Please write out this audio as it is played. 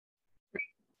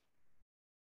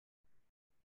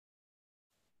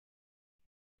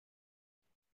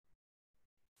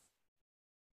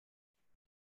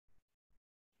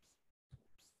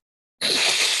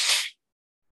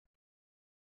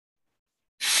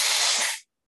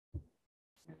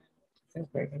It's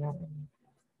breaking up.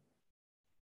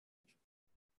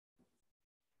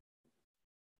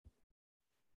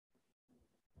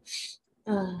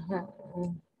 Uh-huh.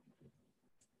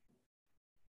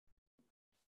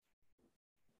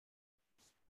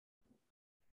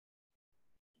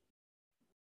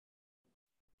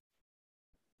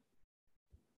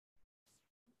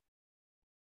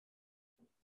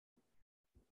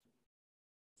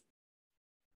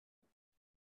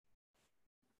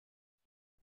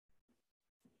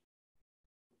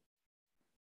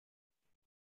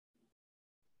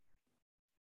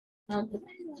 But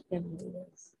I can do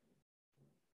this.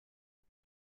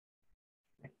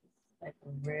 Like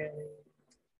really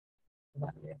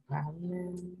about your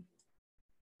problem.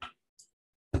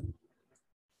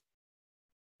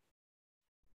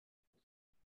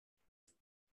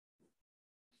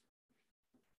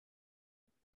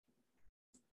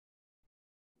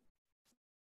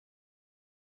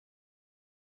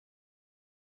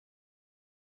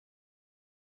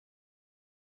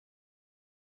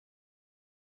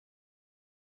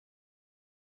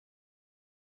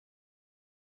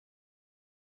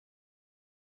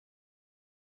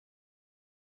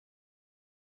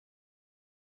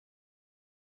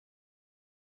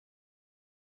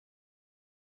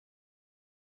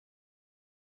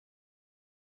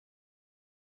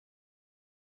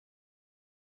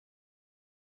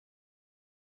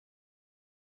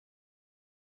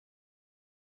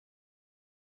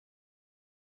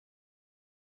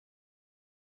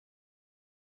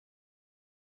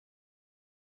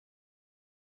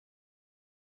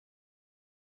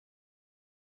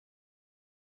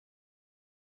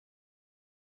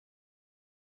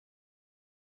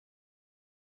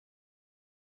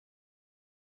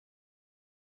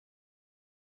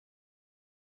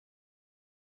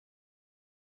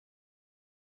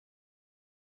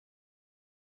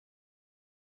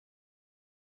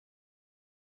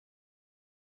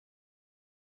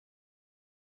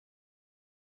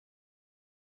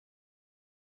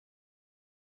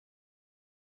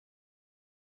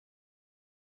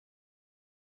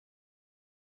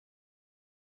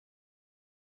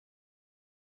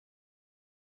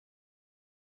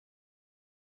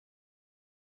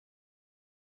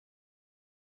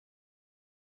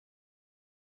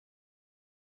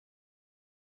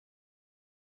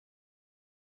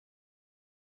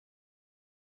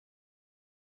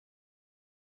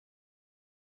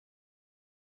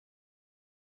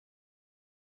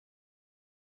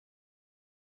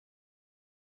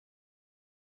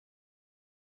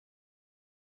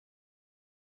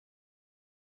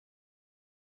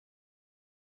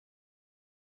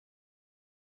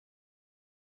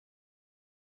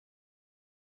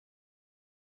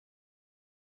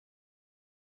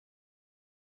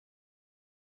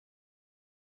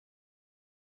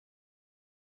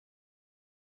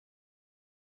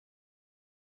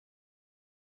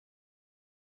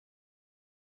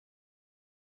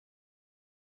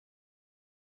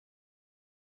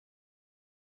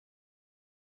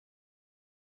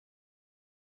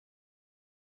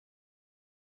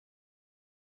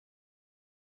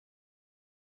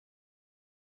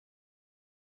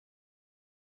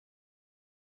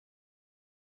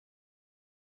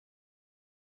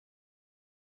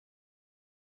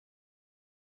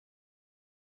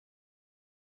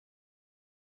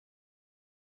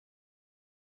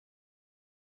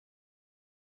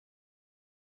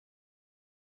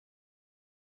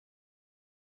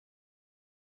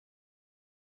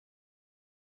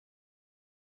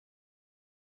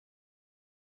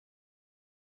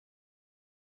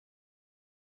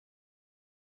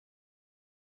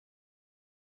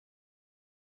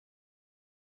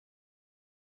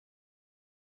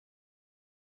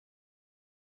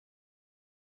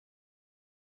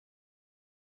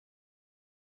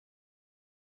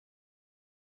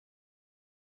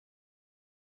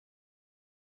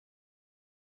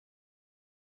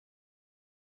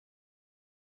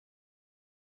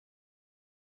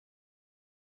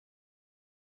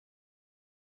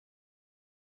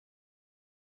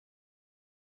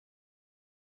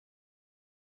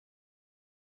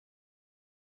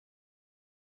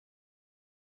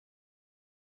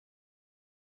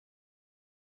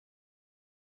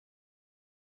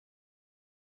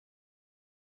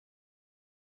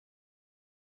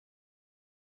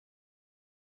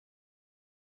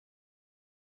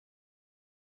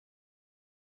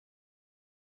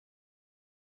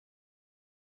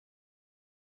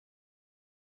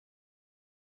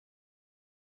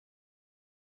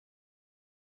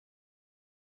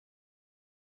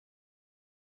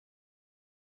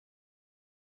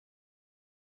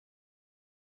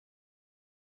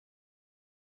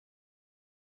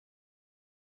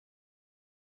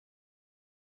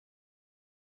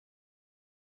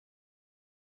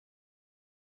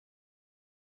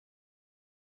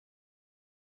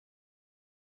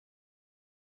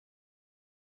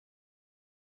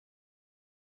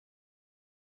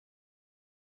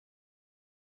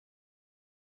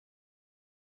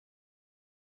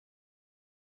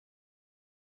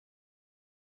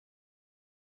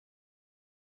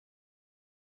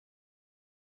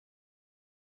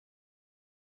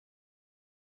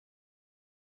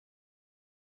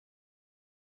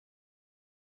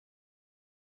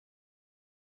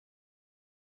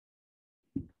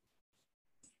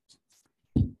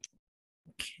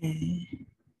 Okay.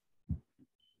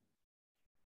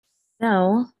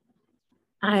 So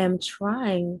I am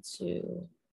trying to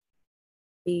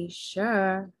be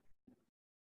sure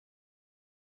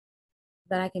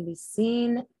that I can be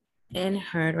seen and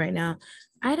heard right now.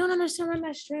 I don't understand why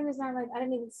my stream is not like, I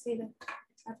didn't even see the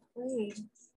I played.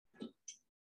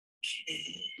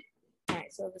 All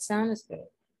right, so the sound is good.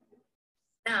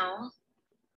 Now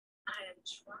I am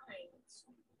trying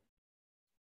to.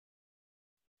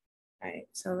 All right,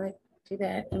 so let's do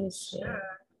that. Let me see.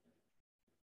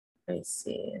 Let me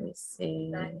see. Let me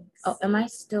see. Oh, am I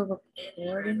still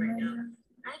recording right now?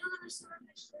 I don't understand.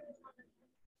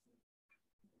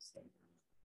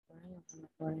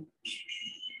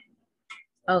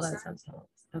 Oh, that's some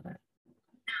songs. Okay.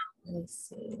 Let me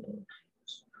see.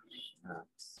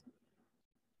 Oops.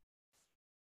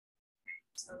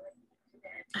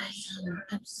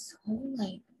 I'm so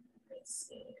like. Let's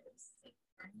see.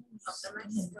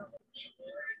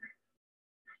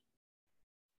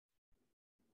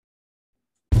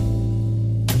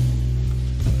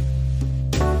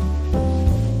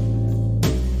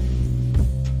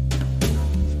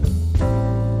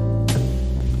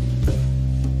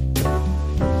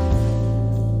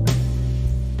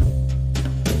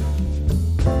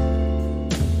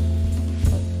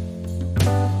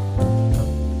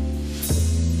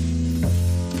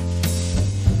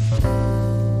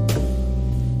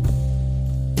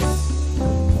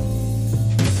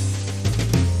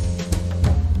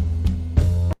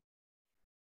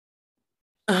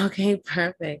 Okay,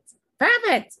 perfect.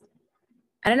 Perfect.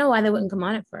 I don't know why they wouldn't come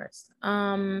on at first.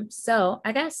 So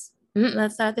I guess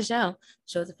let's start the show.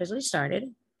 Show's officially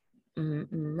started.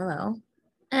 Hello.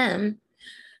 Um,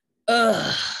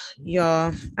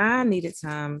 y'all, I needed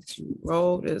time to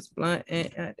roll this blunt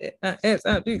and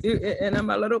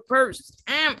my little purse.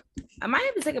 I might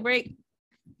have to take a break.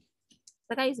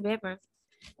 Like I used to bathroom.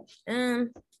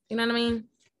 You know what I mean?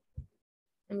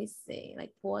 Let me see.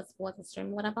 Like pause the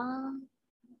stream, whatever.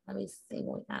 Let me see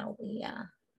what we got over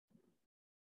here.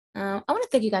 I want to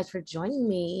thank you guys for joining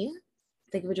me.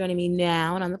 Thank you for joining me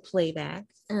now and on the playback.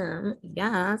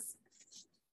 Yes.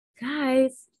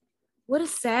 Guys, what a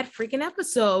sad freaking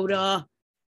episode.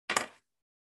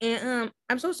 And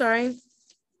I'm so sorry.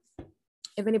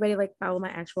 If anybody like follow my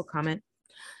actual comment,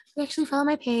 you actually follow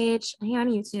my page here on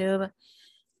YouTube.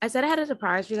 I said I had a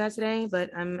surprise for you guys today,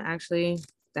 but I'm actually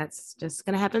that's just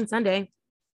gonna happen Sunday.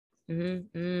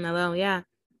 Hello, yeah.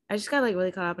 I just got like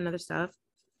really caught up in other stuff.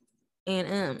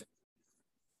 And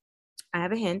I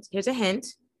have a hint. Here's a hint.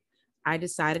 I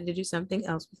decided to do something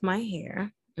else with my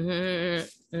hair.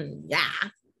 Yeah.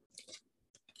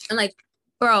 And like,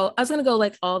 bro, I was gonna go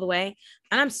like all the way,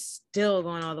 and I'm still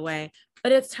going all the way.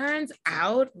 But it turns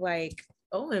out like,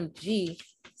 OMG.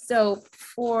 So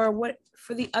for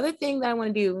the other thing that I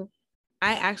want to do,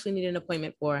 I actually need an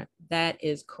appointment for. That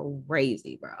is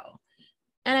crazy, bro.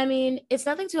 And I mean, it's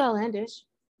nothing too outlandish.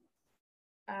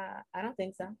 I don't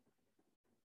think so.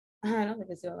 I don't think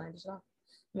it's too outlandish at all.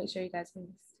 Make sure you guys can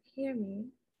hear me.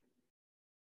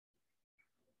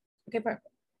 Okay, perfect.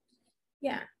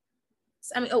 Yeah.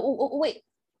 So, I mean, wait.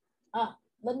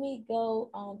 Let me go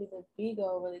on do the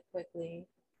Bigo really quickly.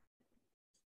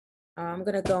 I'm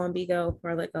gonna go on Bigo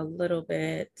for like a little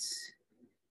bit.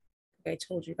 Like I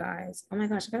told you guys. Oh my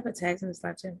gosh, I gotta put tags in this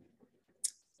live too.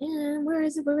 Yeah, where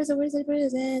is it? Where is it? Where is it? Where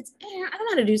is it? Yeah, I don't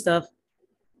know how to do stuff.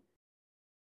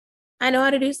 I know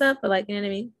how to do stuff, but like, you know what I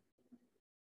mean?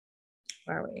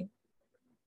 Where are we?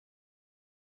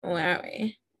 Where are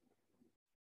we?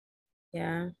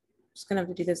 Yeah. Just gonna have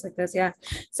to do this like this. Yeah.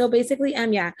 So basically,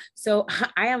 yeah. So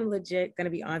I am legit gonna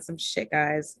be on some shit,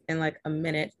 guys, in like a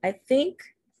minute. I think.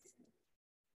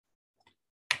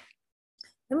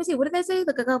 Let me see. What did they say?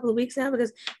 Like a couple of weeks now,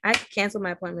 because I canceled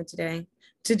my appointment today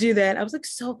to do that. I was like,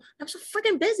 I'm so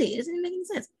freaking busy. It doesn't even make any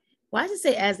sense. Why does it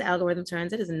say as the algorithm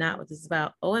turns? That is not what this is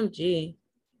about. OMG.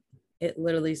 It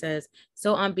literally says,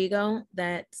 so on Bigo,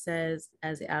 that says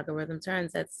as the algorithm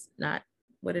turns. That's not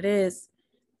what it is.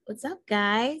 What's up,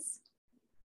 guys?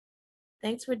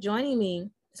 Thanks for joining me.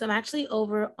 So I'm actually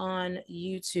over on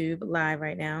YouTube live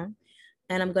right now,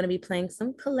 and I'm going to be playing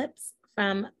some clips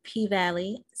from P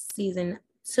Valley season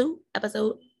 2,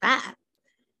 episode 5.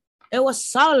 It was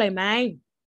solid, man.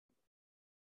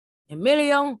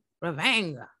 Emilio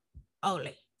Revenga.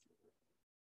 Ugly.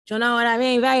 You know what I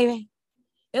mean, baby?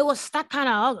 It was that kind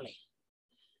of ugly.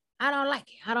 I don't like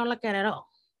it. I don't like it at all.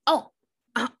 Oh,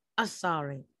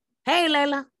 sorry. Hey,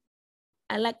 Layla.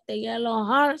 I like the yellow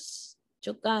hearts.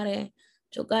 Chocare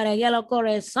yellow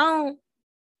corazón.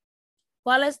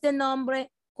 ¿Cuál es the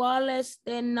nombre? ¿Cuál es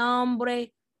the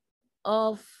nombre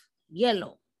of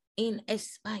yellow in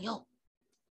español?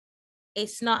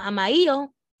 It's not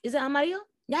amarillo. Is it amarillo?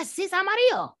 Yes, it's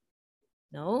amarillo.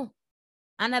 No,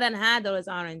 anaranjado is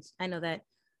orange. I know that.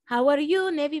 How are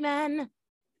you, Navy man?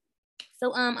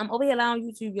 So I'm over here on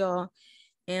YouTube, y'all,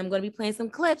 and I'm gonna be playing some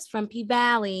clips from P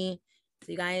Valley,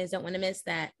 so you guys don't want to miss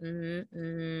that.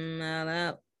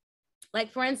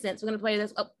 Like for instance, we're gonna play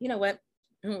this. Oh, you know what?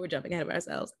 We're jumping ahead of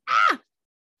ourselves.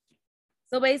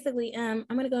 So basically, I'm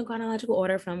gonna go in chronological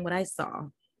order from what I saw.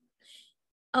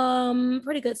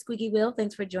 Pretty good, Squeaky Wheel.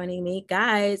 Thanks for joining me,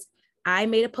 guys. I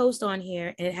made a post on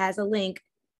here, and it has a link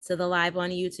to the live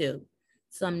on YouTube.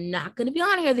 So I'm not gonna be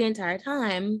on here the entire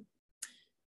time.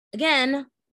 Again,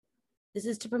 this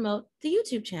is to promote the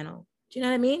YouTube channel. Do you know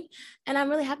what I mean? And I'm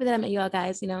really happy that I met you all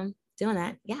guys, you know, doing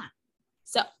that. Yeah.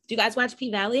 So do you guys watch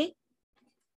P Valley?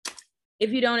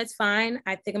 If you don't, it's fine.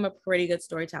 I think I'm a pretty good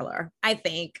storyteller, I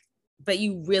think, but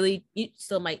you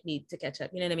still might need to catch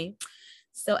up. You know what I mean?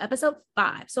 So episode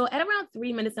 5. So at around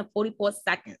 3 minutes and 44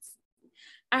 seconds,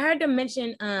 I heard them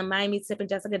mention Miami Tip and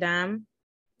Jessica Dime.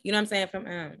 You know what I'm saying? From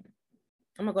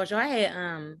oh my gosh, I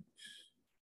had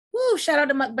shout out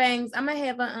to mukbangs. I'm gonna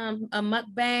have a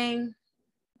mukbang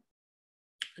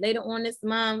later on this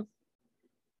month.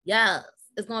 Yes,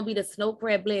 it's gonna be the snow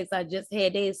crab legs I just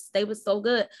had. They were so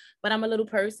good, but I'm a little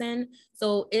person,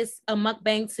 so it's a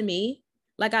mukbang to me.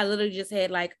 Like I literally just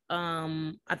had like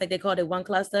I think they called it one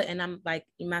cluster, and I'm like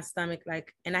in my stomach,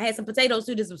 like, and I had some potatoes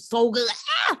too. This was so good.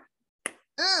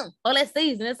 All that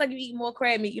season. It's like you eat more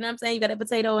crab meat. You know what I'm saying? You got that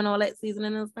potato and all that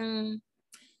seasoning and stuff.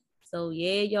 So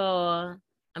yeah, y'all.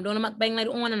 I'm doing a mukbang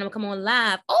later on, and I'm gonna come on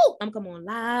live. Oh, I'm gonna come on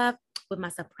live with my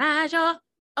surprise, y'all.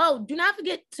 Oh, do not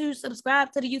forget to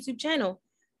subscribe to the YouTube channel.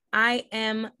 I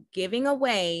am giving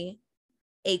away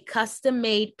a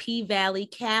custom-made P Valley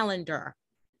calendar.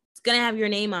 It's gonna have your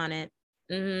name on it.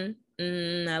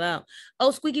 Hello.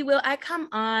 Oh, Squeaky Wheel, I come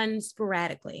on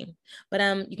sporadically, but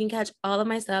you can catch all of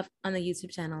my stuff on the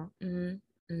YouTube channel.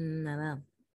 Hello.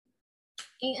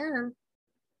 And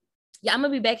yeah, I'm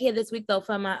gonna be back here this week though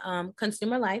for my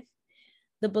consumer life,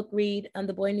 the book read.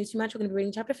 The boy knew too much. We're gonna be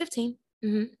reading chapter 15.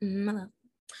 Hello.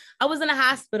 I was in a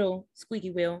hospital, Squeaky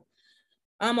Wheel.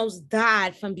 I almost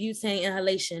died from butane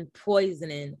inhalation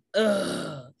poisoning.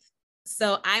 Ugh.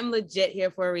 So I'm legit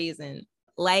here for a reason.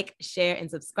 Like, share,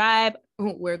 and subscribe.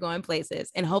 We're going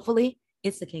places. And hopefully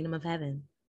it's the kingdom of heaven.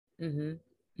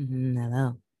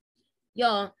 Hello.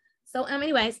 Y'all. So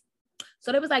anyways,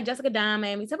 so there was like Jessica Dime,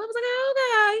 Miami. So I was like, oh,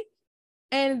 okay.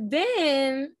 And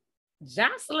then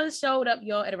Jocelyn showed up,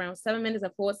 y'all, at around 7 minutes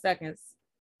and 4 seconds.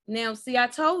 Now, see, I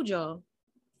told y'all.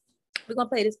 We're going to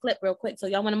play this clip real quick. So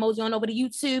y'all want to mosey on over to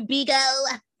YouTube, Bigo.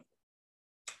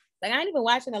 Like, I ain't even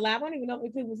watching the live. I don't even know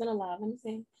if people was in a live. Let me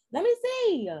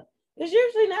see. It's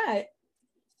usually not.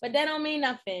 But that don't mean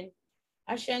nothing.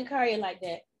 I shouldn't carry it like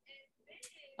that.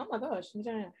 Oh, my gosh.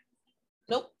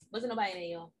 Nope. Wasn't nobody in there,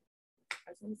 y'all.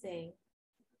 That's what I'm saying.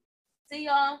 See,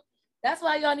 y'all. That's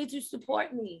why y'all need to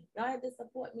support me. Y'all have to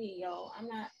support me, y'all. I'm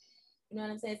not, you know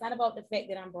what I'm saying? It's not about the fact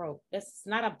that I'm broke. It's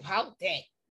not about that.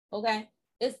 Okay?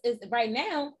 It's right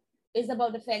now, it's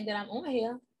about the fact that I'm on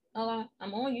here. Okay?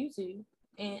 I'm on YouTube.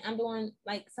 And I'm doing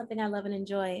like something I love and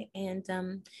enjoy. And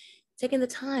taking the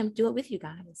time to do it with you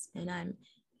guys. And I'm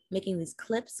making these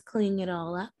clips, cleaning it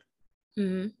all up.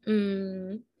 You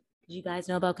guys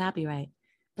know about copyright.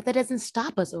 But that doesn't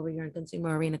stop us over here in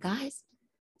Consumer Arena, guys.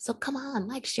 So come on,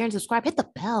 like, share, and subscribe. Hit the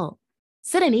bell.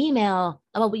 Send an email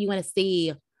about what you want to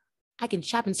see. I can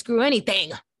chop and screw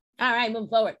anything. All right, moving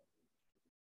forward.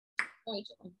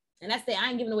 And that's it. I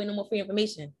ain't giving away no more free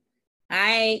information. All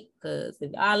right, because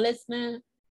if y'all listening,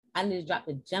 I need to drop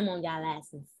the gem on y'all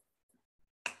asses.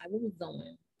 What we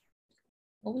doing?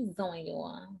 Y'all?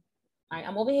 All right,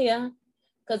 I'm over here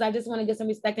because I just want to get some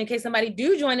respect in case somebody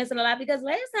do join us in the live, because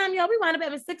last time, y'all, we wound up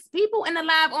having 6 people in the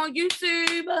live on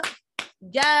YouTube.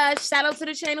 Yes, shout out to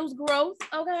the channel's growth,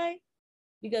 okay?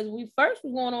 Because we first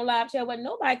was going on live chat, wasn't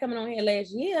nobody coming on here last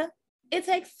year. It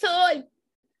takes time.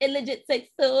 It legit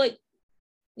takes time.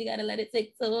 You gotta let it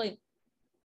take time. All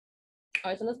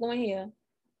right, so let's go in here.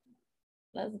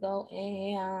 Let's go in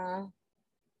here.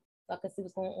 So I can see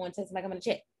what's going on. Text somebody come in the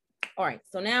chat. All right,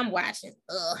 so now I'm watching.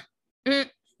 You know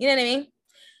what I mean?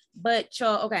 But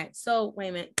y'all, okay, so wait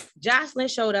a minute. Jocelyn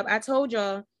showed up. I told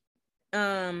y'all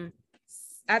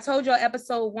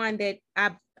episode 1 that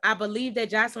I believe that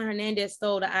Jocelyn Hernandez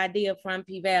stole the idea from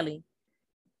P Valley.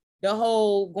 The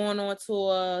whole going on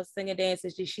tour, singing,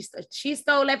 dancing. She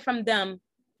stole it from them.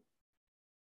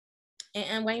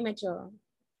 And wait a minute, y'all.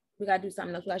 We gotta do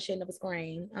something else. We gotta share another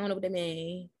screen. I don't know what that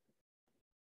means.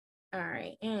 All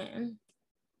right, and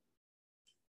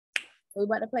we're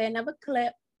about to play another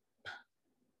clip.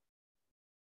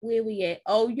 Where we at?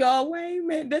 Oh, y'all, wait a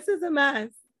minute. This is a mess.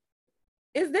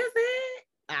 Is this it?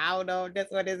 I don't know if this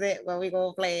one is it, but we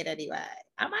gonna play it anyway.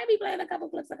 I might be playing a couple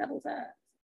clips a couple times.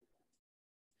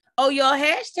 Oh, y'all,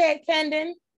 hashtag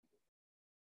pending.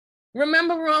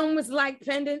 Remember Rome was like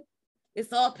pending?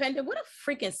 It's all pending. What a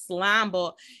freaking slime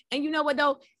ball. And you know what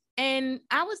though? And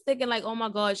I was thinking like, oh my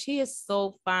God, she is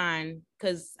so fine.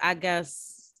 Cause I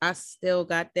guess I still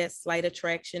got that slight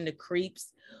attraction to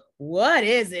creeps. What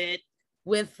is it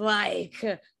with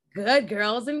like good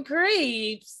girls and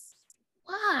creeps?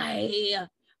 Why?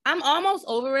 I'm almost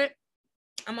over it.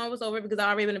 I'm almost over it because I've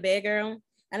already been a bad girl.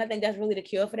 And I think that's really the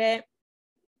cure for that.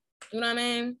 You know what I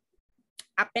mean?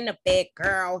 I've been a bad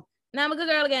girl. Now I'm a good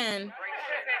girl again.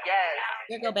 Yes.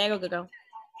 Good girl, bad girl, good girl.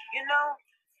 You know,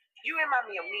 you remind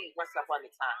me of me once upon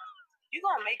a time. You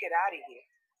gonna make it out of here.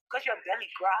 Cause your belly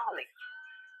growling.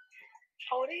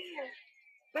 Oh, damn.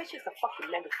 Bitch is a fucking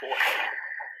metaphor.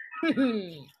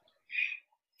 Come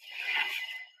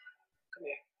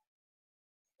here.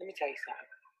 Let me tell you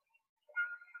something.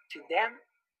 To them,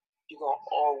 you're gonna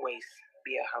always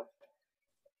be a hoe.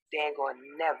 They ain't gonna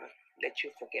never let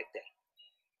you forget that.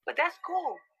 But that's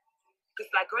cool. Cause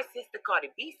like her sister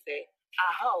Cardi B said, a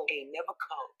hoe ain't never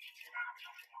cold.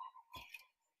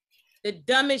 The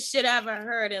dumbest shit I ever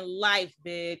heard in life,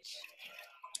 bitch.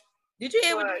 Did you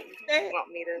hear what you said?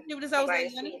 Want me to You this whole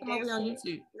thing? I need to come over here on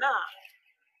YouTube. Nah.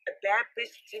 A bad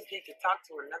bitch just need to talk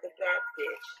to another bad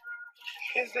bitch.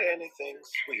 Is there anything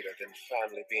sweeter than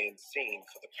family being seen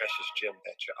for the precious gem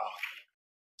that you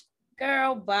are?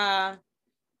 Girl, bye.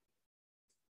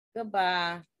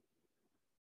 Goodbye.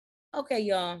 Okay,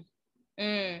 y'all.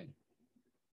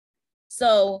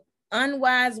 So,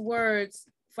 unwise words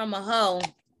from a hoe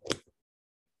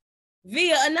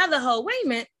via another hoe. Wait a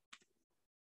minute.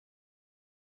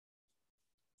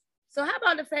 So how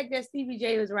about the fact that Stevie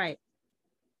J was right?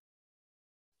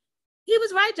 He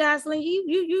was right, Jocelyn.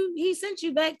 He sent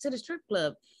you back to the strip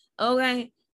club.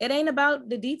 Okay. It ain't about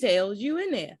the details. You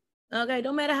in there. Okay.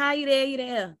 Don't matter how you there, you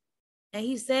there. And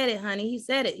he said it, honey. He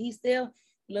said it. He still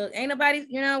look, ain't nobody,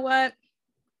 you know what?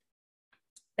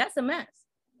 That's a mess.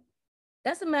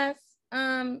 That's a mess.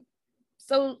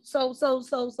 So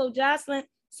Jocelyn,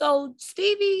 so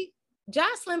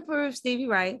Jocelyn proved Stevie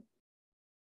right.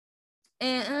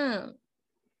 And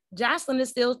Jocelyn is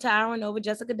still towering over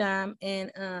Jessica Dime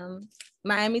and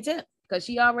Miami Tip because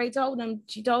she already told him.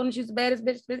 She told him she's the baddest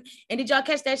bitch. And did y'all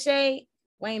catch that shade?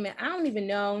 Wait a minute. I don't even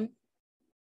know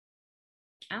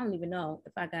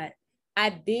if I got. I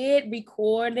did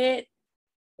record it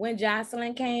when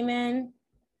Jocelyn came in,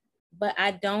 but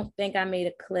I don't think I made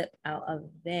a clip out of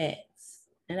that.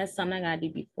 And that's something I gotta do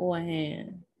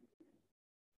beforehand.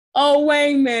 Oh,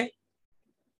 wait a minute.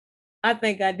 I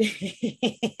think I did.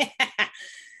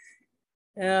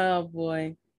 Oh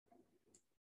boy.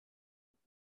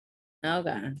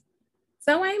 Okay.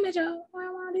 So wait a minute, y'all. Why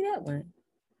I want to do that one?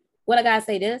 What I gotta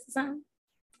say this or something?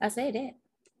 I say that.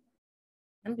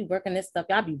 I'm be working this stuff.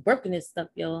 Y'all be working this stuff,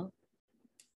 y'all.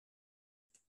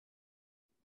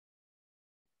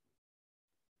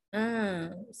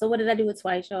 So what did I do it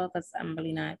twice, y'all? Because I'm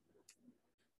really not.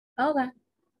 Okay.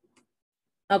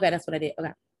 Okay, that's what I did.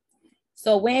 Okay.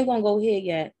 So we ain't gonna go here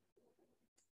yet.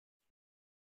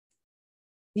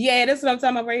 Yeah, that's what I'm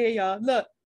talking about right here, y'all. Look.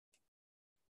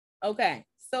 Okay,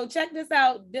 so check this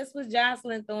out. This was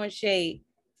Jocelyn throwing shade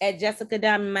at Jessica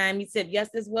Diamond Miami Tip. Yes,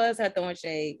 this was her throwing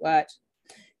shade. Watch.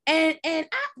 And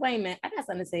wait a minute. I got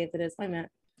something to say to this. Wait a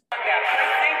minute.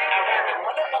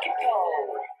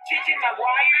 Gigi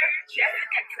Maguire,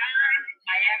 Jessica Dime,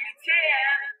 Miami Tip.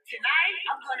 Tonight,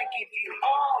 I'm gonna give you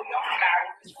all your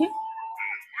flowers.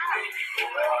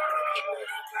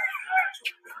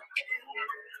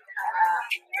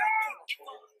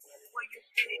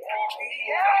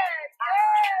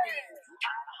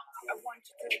 I want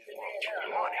you to take the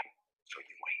morning, so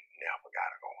you ain't never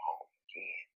gotta go home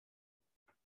again.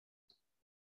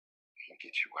 He'll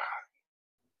get you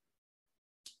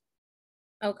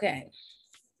out. Okay.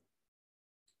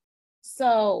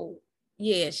 So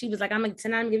yeah, she was like,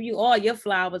 tonight I'm gonna give you all your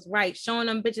flowers, right? Showing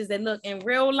them bitches that look in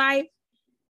real life,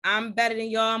 I'm better than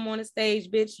y'all. I'm on the stage,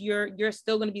 bitch. You're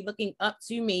still gonna be looking up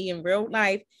to me in real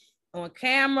life, on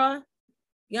camera.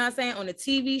 You know what I'm saying? On the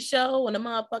TV show, on the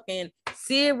motherfucking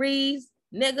series,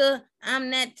 nigga. I'm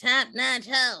that top notch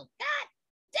hoe. God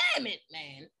damn it,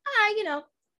 man.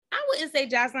 I wouldn't say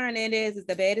Jocelyn Hernandez is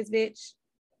the baddest bitch,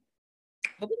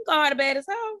 but we can call her the baddest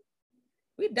hoe.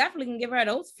 We definitely can give her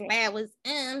those flowers.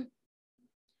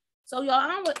 So y'all,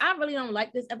 I really don't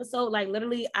like this episode. Like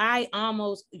literally, I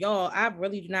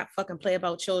really do not fucking play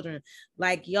about children.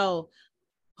 Like, yo,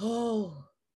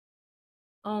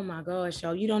 Oh my gosh,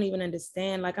 yo, you don't even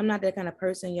understand. Like, I'm not that kind of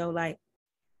person, yo. Like,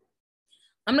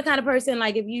 I'm the kind of person,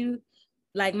 like, if you,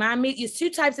 like, there's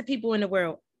two types of people in the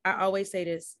world. I always say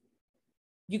this.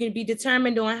 You can be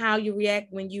determined on how you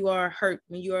react when you are hurt,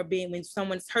 when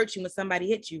someone's hurt you, when somebody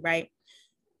hits you, right?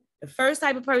 The first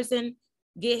type of person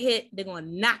get hit, they're going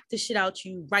to knock the shit out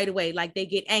you right away. Like, they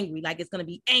get angry, like it's going to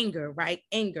be anger, right?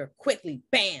 Anger, quickly,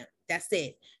 bam, that's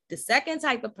it. The second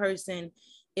type of person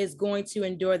is going to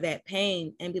endure that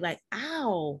pain and be like,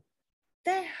 ow,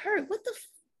 that hurt. What the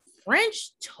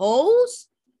French toes?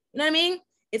 You know what I mean?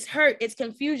 It's hurt, it's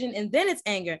confusion, and then it's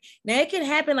anger. Now it can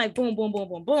happen like boom, boom, boom,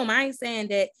 boom, boom. I ain't saying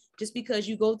that just because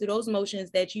you go through those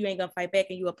motions that you ain't gonna fight back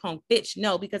and you a punk bitch.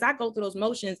 No, because I go through those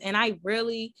motions and I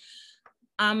really,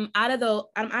 I'm out of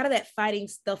that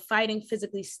fighting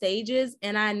physically stages,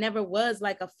 and I never was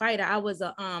like a fighter. I was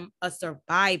a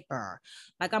survivor.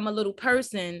 Like, I'm a little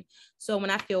person, so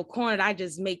when I feel cornered, I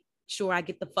just make sure I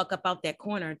get the fuck up out that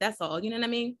corner. That's all. You know what I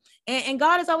mean? And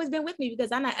God has always been with me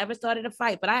because I not ever started a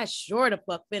fight, but I sure the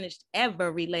fuck finished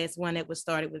every last one that was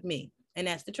started with me, and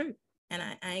that's the truth. And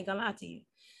I ain't gonna lie to you.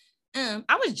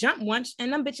 I was jumped once,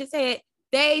 and them bitches said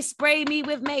they sprayed me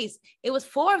with mace. It was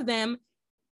 4 of them.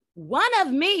 One of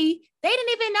me, they didn't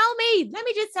even know me. Let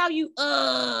me just tell you,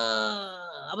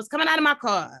 I was coming out of my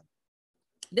car.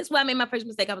 This is why I made my first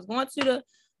mistake. I was going to the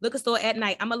liquor store at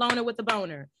night. I'm a loner with a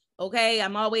boner. Okay.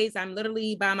 I'm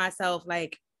literally by myself,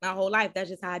 like, my whole life. That's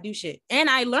just how I do shit. And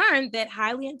I learned that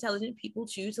highly intelligent people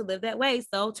choose to live that way.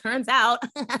 So turns out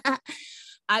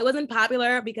I wasn't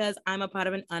popular because I'm a part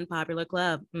of an unpopular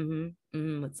club.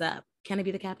 What's up? Can I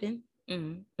be the captain?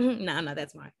 No,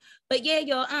 that's smart. But yeah,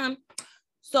 yo,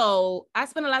 so I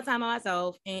spend a lot of time on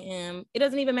myself, and it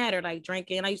doesn't even matter, like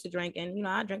drinking. I used to drink, and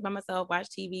I drink by myself, watch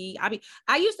TV.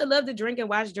 I used to love to drink and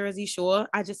watch Jersey Shore.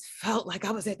 I just felt like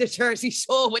I was at the Jersey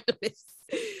Shore with the bitch.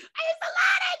 I used to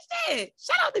love that shit.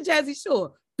 Shout out to Jersey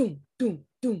Shore. Doom, doom,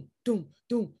 doom, doom,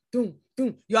 doom, doom,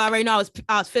 doom. You already know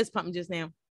I was fist pumping just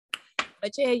now.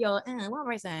 But yeah, yo, what am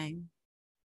I saying?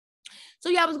 So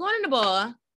yeah, I was going in the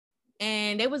bar,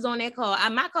 and they was on their car.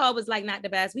 My car was like not the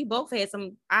best. We both had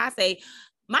some, I say,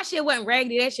 my shit wasn't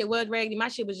raggedy. That shit was raggedy. My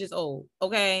shit was just old.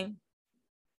 Okay.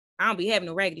 I don't be having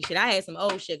no raggedy shit. I had some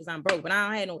old shit because I'm broke, but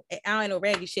I don't have no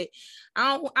raggedy shit.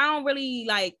 I don't really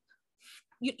like,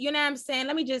 you know what I'm saying?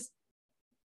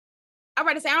 I'd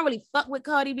rather say I don't really fuck with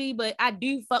Cardi B, but I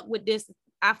do fuck with this.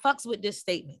 I fucks with this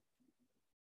statement.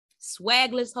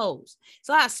 Swagless hoes.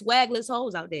 So I have swagless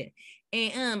hoes out there.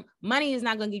 And money is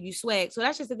not gonna give you swag. So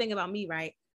that's just the thing about me,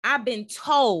 right? I've been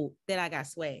told that I got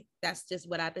swag. That's just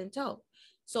what I've been told.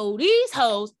 So these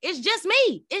hoes, it's just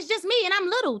me, and I'm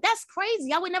little. That's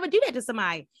crazy. I would never do that to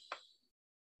somebody.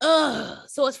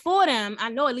 So it's for them. I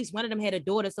know at least one of them had a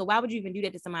daughter. So why would you even do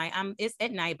that to somebody? It's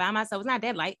at night by myself. It's not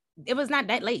that late. It was not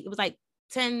that late. It was like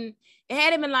 10. It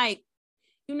had been like,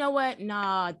 you know what?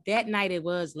 Nah, that night it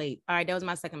was late. All right, that was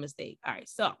my second mistake. All right,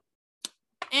 so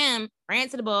ran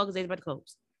to the bar because they was about to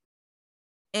close.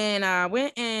 And I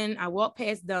went in, I walked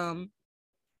past them,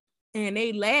 and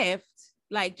they laughed,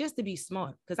 like, just to be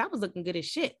smart, because I was looking good as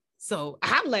shit. So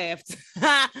I laughed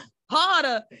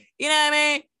harder, you know what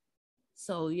I mean?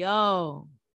 So yo,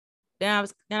 then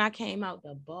I came out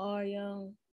the bar,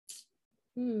 yo.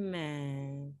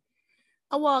 Man.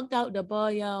 I walked out the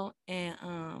bar, yo, and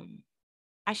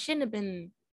I shouldn't have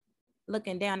been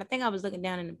looking down. I think I was looking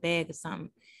down in the bag or something.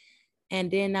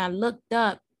 And then I looked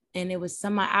up, and it was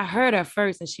somebody. I heard her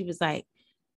first, and she was like,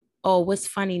 oh, what's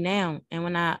funny now? And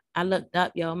when I looked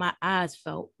up, yo, my eyes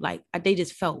felt like, they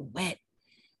just felt wet.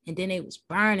 And then it was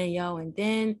burning, yo. And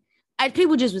then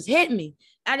people just was hitting me.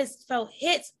 I just felt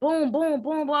hits, boom, boom,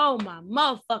 boom, boom. Oh, my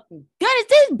motherfucking goodness,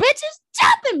 these bitches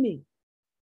jumping me.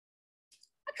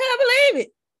 I couldn't believe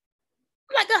it.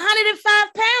 I'm like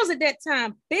 105 pounds at that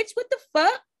time, bitch. What the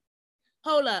fuck?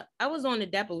 Hold up. I was on the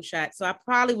depot shot, so I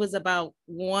probably was about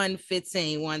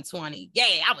 115, 120. Yeah,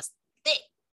 I was thick.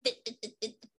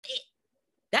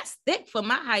 That's thick for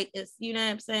my height. Is, you know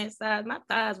what I'm saying? Size. My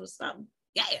thighs was something.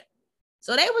 Yeah.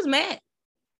 So they was mad.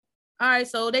 All right,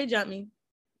 so they jumped me.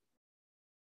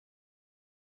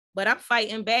 But I'm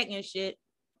fighting back and shit.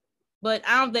 But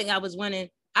I don't think I was winning.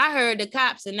 I heard the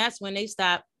cops, and that's when they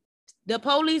stopped. The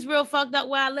police real fucked up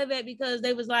where I live at, because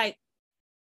they was like,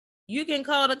 you can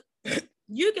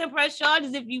you can press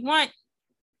charges if you want,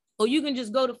 or you can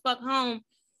just go to fuck home.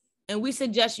 And we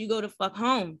suggest you go to fuck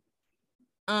home.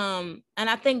 And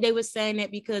I think they were saying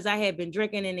that because I had been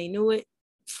drinking and they knew it.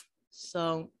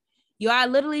 So, I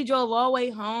literally drove all the way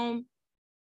home.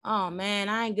 Oh man,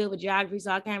 I ain't good with geography,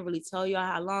 so I can't really tell you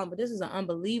how long, but this is an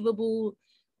unbelievable.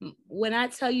 When I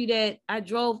tell you that I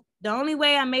drove, the only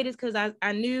way I made it because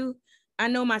I knew I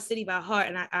know my city by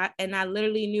heart, and I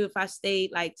literally knew if I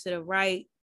stayed like to the right,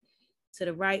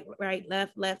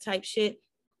 left type shit,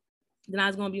 then I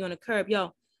was gonna be on the curb.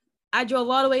 Yo, I drove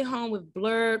all the way home with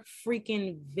blurred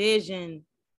freaking vision.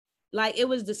 Like it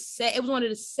was one of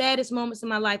the saddest moments in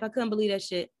my life. I couldn't believe that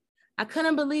shit. I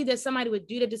couldn't believe that somebody would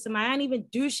do that to somebody. I didn't even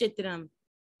do shit to them.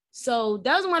 So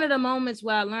that was one of the moments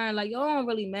where I learned, like, yo, it don't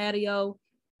really matter, yo.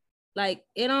 Like,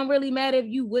 it don't really matter if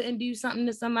you wouldn't do something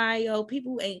to somebody, yo.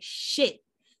 People ain't shit.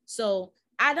 So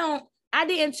I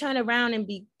didn't turn around and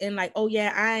be like, oh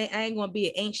yeah, I ain't gonna be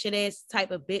an ain't shit ass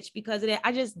type of bitch because of that.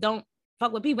 I just don't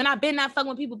fuck with people. And I've been not fucking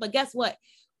with people, but guess what?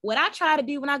 What I try to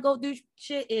do when I go through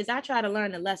shit is I try to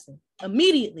learn a lesson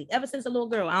immediately, ever since a little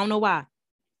girl. I don't know why.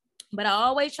 But I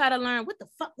always try to learn, what the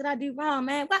fuck did I do wrong,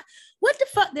 man? What the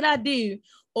fuck did I do?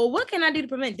 Or what can I do to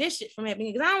prevent this shit from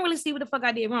happening? Because I don't really see what the fuck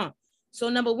I did wrong. So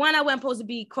number one, I wasn't supposed to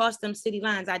be across them city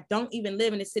lines. I don't even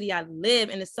live in the city. I live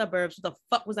in the suburbs. What the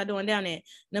fuck was I doing down there?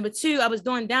 Number two, I was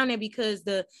doing down there because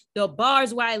the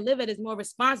bars where I live at is more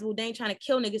responsible. They ain't trying to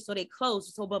kill niggas, so they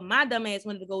close. So, but my dumb ass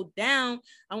wanted to go down.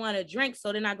 I wanted to drink.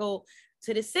 So then I go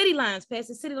to the city lines. Past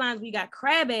the city lines, we got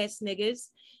crab ass niggas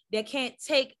that can't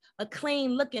take a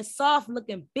clean looking, soft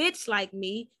looking bitch like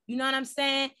me. You know what I'm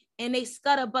saying? And they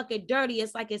scud a bucket dirty.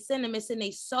 It's like it's in them, it's in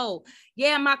their soul.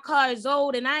 Yeah, my car is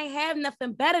old and I ain't have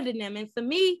nothing better than them. And for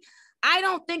me, I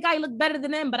don't think I look better than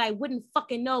them, but I wouldn't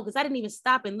fucking know because I didn't even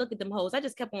stop and look at them hoes. I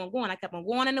just kept on going. I kept on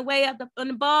going on the way up on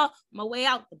the bar, my way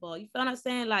out the bar. You feel what I'm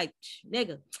saying? Like,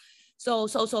 nigga. So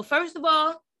first of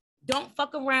all, don't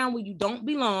fuck around where you don't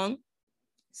belong.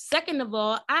 Second of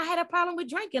all, I had a problem with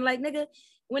drinking. Like, nigga,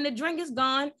 when the drink is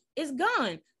gone, it's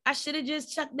gone. I should have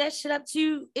just chucked that shit up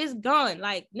too. It's gone.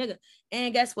 Like, nigga.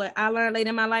 And guess what? I learned later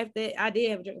in my life that I did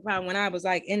have a drinking problem when I was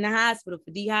like in the hospital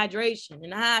for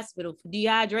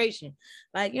dehydration.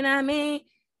 Like, you know what I mean?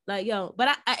 Like, yo,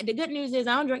 but I the good news is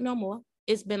I don't drink no more.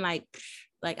 It's been like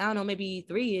I don't know, maybe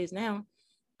 3 years now.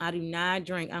 I do not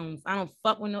drink. I don't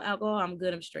fuck with no alcohol. I'm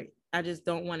good. I'm straight. I just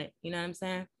don't want it. You know what I'm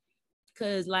saying?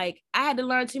 Cause like I had to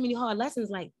learn too many hard lessons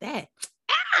like that.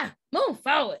 Move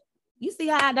forward. You see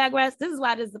how I digress? This is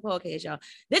why this is the podcast, y'all.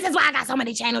 This is why I got so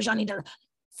many channels. Y'all need to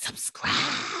subscribe.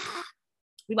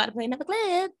 We about to play another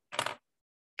clip.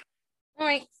 All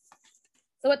right.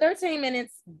 So at 13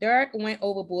 minutes, Dirk went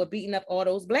overboard, beating up all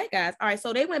those black guys. All right,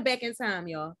 so they went back in time,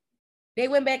 y'all. They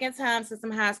went back in time to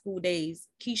some high school days.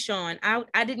 Keshawn,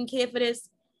 I didn't care for this.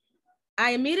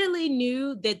 I immediately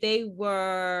knew that they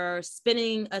were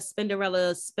spinning a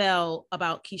Cinderella spell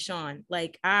about Keshawn.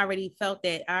 Like I already felt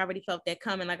that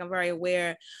coming. Like I'm very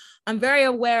aware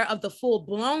of the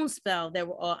full-blown spell that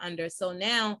we're all under. So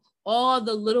now all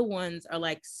the little ones are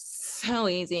like so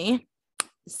easy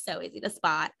to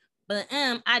spot. But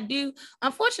I do,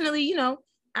 unfortunately, you know,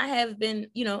 I have been,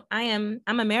 you know, I'm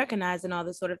Americanized and all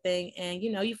this sort of thing. And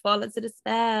you know, you fall into the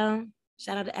spell.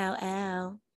 Shout out to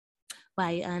LL.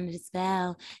 While you're under the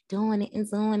spell, doing it and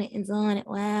doing it and doing it.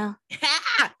 Wow.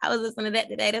 I was listening to that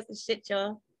today. That's the shit,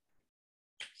 y'all.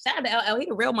 Shout out to LL. He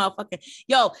the real motherfucker.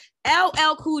 Yo,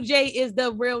 LL Cool J is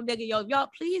the real nigga. Yo, y'all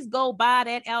please go buy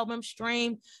that album.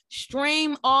 Stream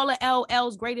all of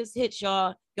LL's greatest hits,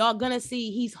 y'all. Y'all gonna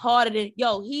see he's harder than,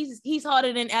 he's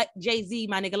harder than Jay-Z,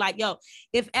 my nigga. Like, yo,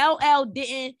 if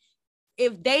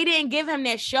they didn't give him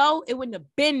that show, it wouldn't have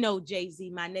been no Jay-Z,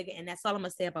 my nigga. And that's all I'm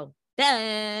gonna say about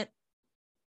that.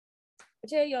 I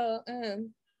tell y'all, so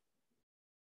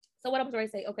what I was going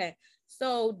to say, okay,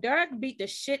 so Dirk beat the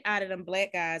shit out of them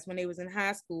black guys when they was in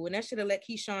high school, and that should have let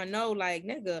Keshawn know, like,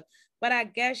 nigga, but I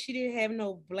guess she didn't have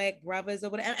no black brothers or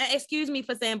whatever. Excuse me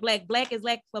for saying black is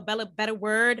like for better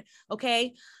word,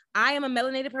 okay? I am a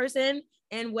melanated person,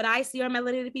 and what I see are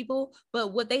melanated people,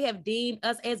 but what they have deemed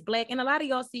us as black, and a lot of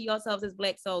y'all see yourselves as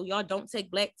black, so y'all don't take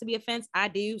black to be offense. I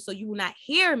do, so you will not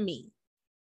hear me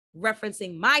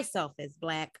referencing myself as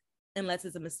black unless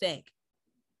it's a mistake.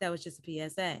 That was just a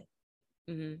PSA.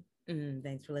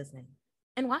 Thanks for listening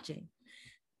and watching.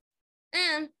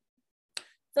 And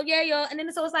so yeah, y'all. And then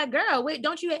so it's like, girl, wait,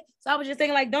 don't you? So I was just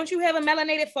thinking, like, don't you have a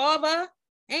melanated father?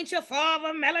 Ain't your father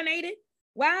melanated?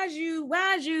 Why is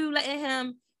you letting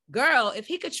him, girl? If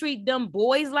he could treat them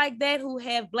boys like that who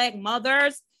have black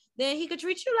mothers, then he could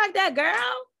treat you like that,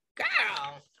 girl.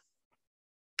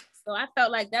 So I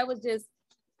felt like that was just,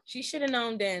 she should have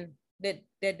known then that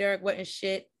Dirk wasn't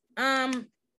shit.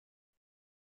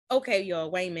 Okay,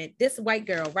 y'all, wait a minute. This white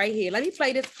girl right here. Let me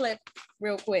play this clip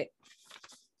real quick.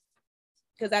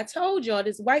 Because I told y'all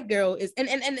this white girl is, and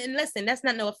listen, that's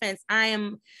not no offense.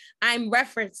 I'm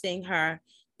referencing her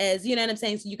as, you know what I'm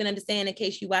saying? So you can understand in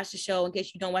case you watch the show, in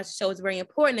case you don't watch the show, it's very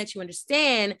important that you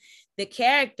understand the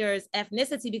character's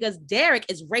ethnicity because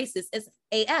Derek is racist as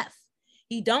AF.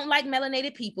 He don't like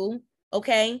melanated people.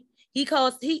 Okay. You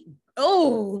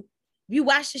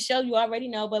watch the show, you already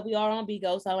know, but we are on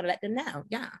Bigo, so I want to let them know.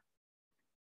 Yeah.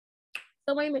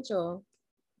 So wait a minute, y'all.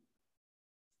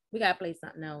 We gotta play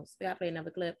something else. We gotta play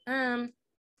another clip. And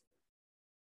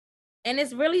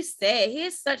it's really sad. He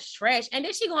is such trash. And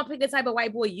then she gonna pick the type of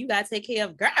white boy you gotta take care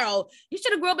of. Girl, you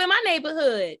should have grew up in my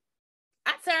neighborhood.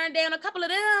 I turned down a couple of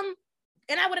them,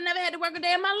 and I would have never had to work a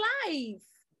day in my life.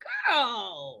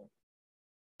 Girl,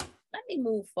 let me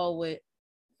move forward.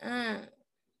 So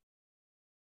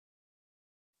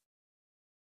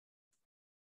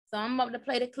I'm about to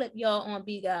play the clip, y'all, on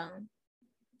Bigo.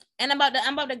 And I'm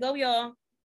about to go, y'all.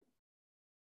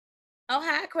 Oh,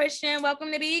 hi, Christian.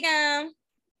 Welcome to Bigo.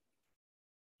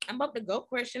 I'm about to go,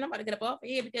 Christian. I'm about to get up off of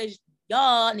here because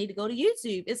y'all need to go to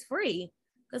YouTube. It's free.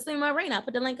 Because my rain, I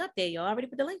put the link up there, y'all. I already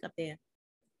put the link up there.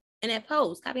 And that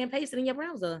post, copy and paste it in your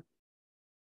browser.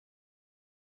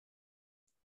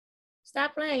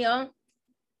 Stop playing, y'all.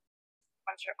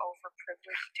 Bunch of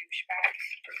overprivileged douchebags.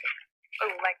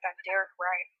 Oh, like that Derek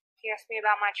Wright. He asked me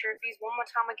about my trophies one more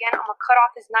time again. I'm gonna cut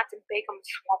off his nuts and bake them in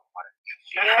swamp water.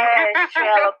 Yes,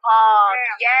 Trailer Park.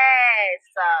 Yes.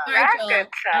 All right, y'all.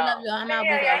 I love y'all. I'm out.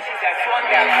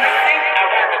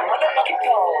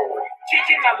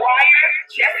 Chicken Maguire,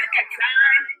 Jessica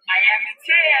Time, Miami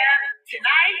Tear.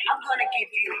 Tonight, I'm gonna give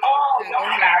you all the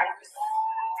flowers.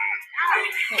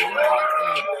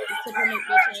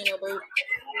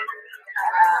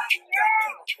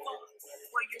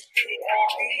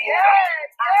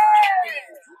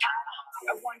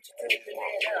 I want you to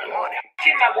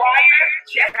Chicken Maguire,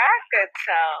 Jessica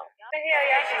Time. The hell,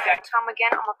 y'all? Time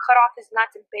again. I'm gonna cut off his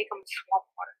nuts and bake them in swamp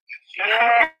water.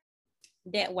 Yeah.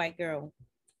 That white girl.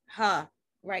 Huh.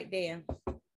 Right there.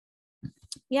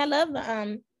 Yeah, I love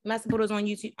my supporters on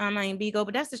YouTube. Bigo,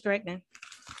 but that's distracting.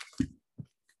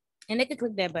 And they can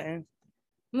click that button.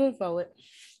 Move forward.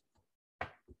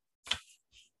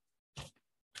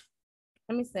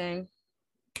 Let me see.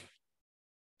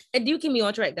 It do keep me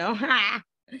on track though.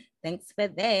 Thanks for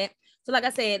that. So like I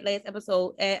said, last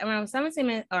episode at around 17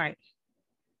 minutes. All right.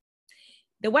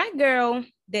 The white girl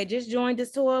that just joined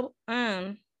this tour,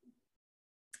 I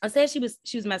said she was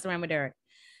messing around with Derek.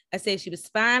 I said she was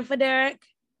spying for Derek.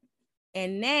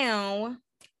 And now,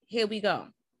 here we go.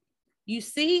 You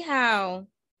see how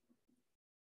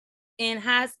in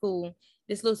high school,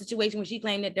 this little situation where she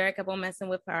claimed that Derek kept on messing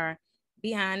with her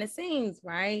behind the scenes,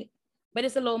 right? But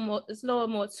it's a little more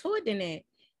to it than that.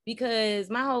 Because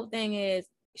my whole thing is,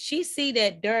 she see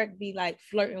that Derek be like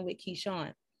flirting with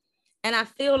Keshawn. And I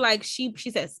feel like she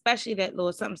said, especially that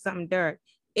little something Derek,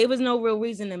 it was no real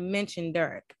reason to mention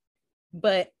Derek.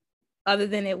 But other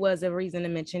than it was a reason to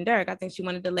mention Derek, I think she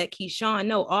wanted to let Keshawn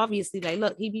know, obviously, like,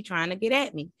 look, he be trying to get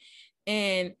at me.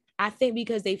 And I think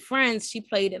because they friends, she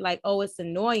played it like, oh, it's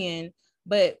annoying.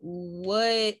 But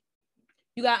what,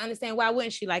 you got to understand, why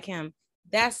wouldn't she like him?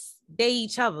 They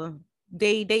each other.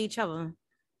 They each other.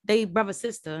 They brother,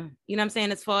 sister. You know what I'm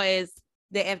saying? As far as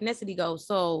the ethnicity goes.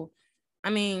 So,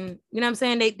 I mean, you know what I'm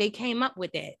saying? They came up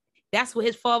with that. That's what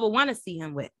his father want to see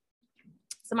him with.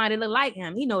 Somebody look like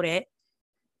him. He know that.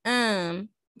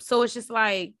 So it's just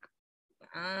like,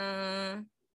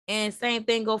 and same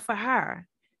thing go for her.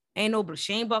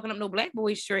 She ain't barking up no black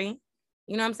boy street.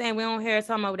 You know what I'm saying? We don't hear her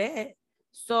talking about that.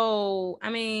 So, I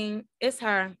mean, it's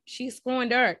her. She's screwing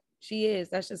Dirk. She is.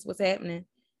 That's just what's happening.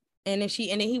 And then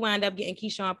he wound up getting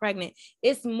Keshawn pregnant.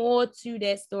 It's more to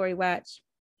that story. Watch.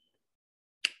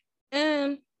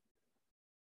 Let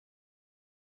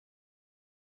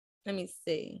me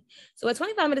see. So at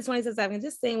 25 minutes, 26 seconds,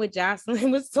 just saying with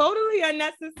Jocelyn was totally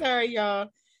unnecessary, y'all.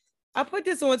 I put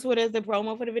this on Twitter as the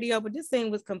promo for the video, but this scene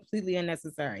was completely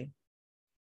unnecessary.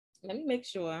 Let me make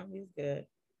sure he's good.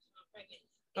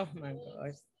 Oh my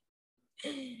gosh.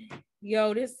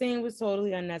 Yo, this scene was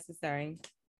totally unnecessary.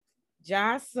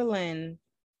 Jocelyn.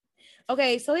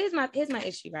 Okay, so here's my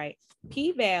issue, right?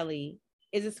 P-Valley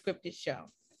is a scripted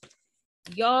show.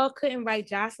 Y'all couldn't write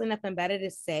Jocelyn nothing better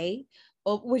to say,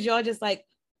 or was y'all just like,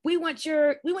 we want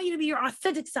you to be your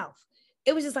authentic self?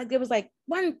 It was just like, it was like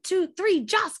 1, 2, 3,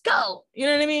 just go. You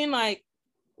know what I mean? Like,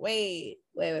 wait.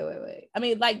 I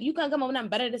mean, like, you can't come up with nothing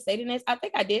better to say than this. I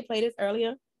think I did play this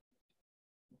earlier.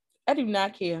 I do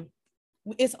not care.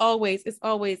 It's always,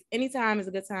 anytime is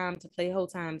a good time to play whole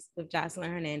times with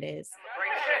Jocelyn Hernandez.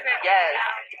 Yes.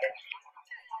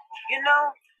 You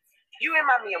know, you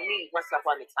remind me of me once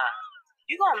upon a time.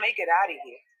 You gonna make it out of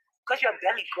here, cause your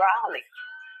belly growling.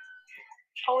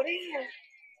 Oh, damn.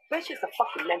 That's just a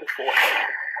fucking metaphor.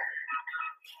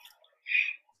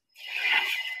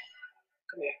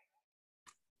 Come here.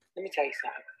 Let me tell you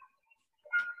something.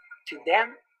 To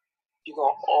them, you're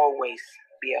gonna always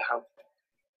be a hoe.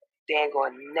 They ain't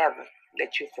gonna never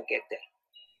let you forget that.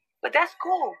 But that's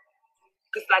cool.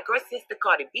 Because like her sister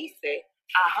Cardi B said,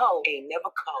 a hoe ain't never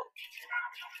cold.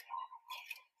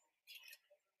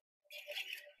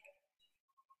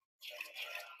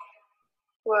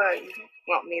 What, you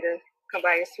want me to come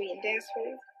by your suite and dance for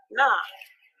you? Nah,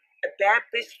 a bad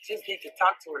bitch just need to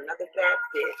talk to another bad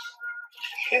bitch.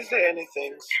 Is there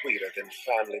anything sweeter than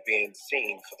finally being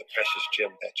seen for the precious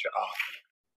gem that you are?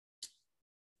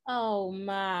 Oh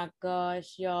my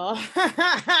gosh, y'all.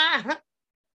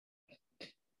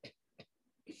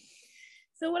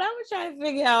 So what I was trying to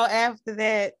figure out after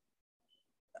that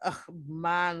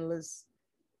mindless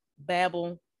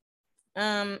babble,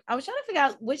 I was trying to figure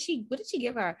out what did she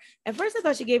give her? At first I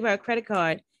thought she gave her a credit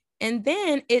card, and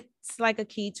then it's like a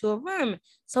key to a room.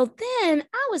 So then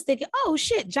I was thinking, oh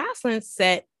shit, Jocelyn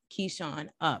set Keshawn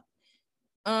up.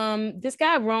 This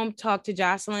guy Rome talked to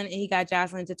Jocelyn, and he got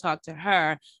Jocelyn to talk to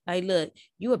her. Like, look,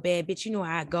 you a bad bitch, you know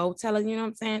how I go. Tell her, you know what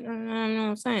I'm saying? You know what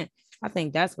I'm saying? I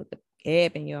think that's what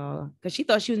happened, y'all, because she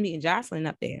thought she was meeting Jocelyn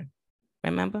up there.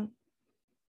 Remember?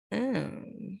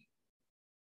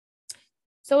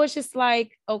 So it's just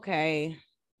like, okay,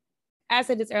 I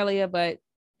said this earlier, but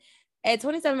at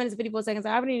 27 minutes 54 seconds,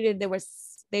 I already knew that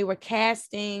they were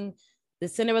casting the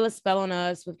Cinderella spell on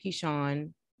us with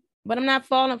Keshawn, but I'm not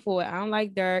falling for it. I don't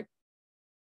like Dirk.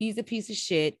 He's a piece of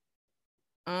shit.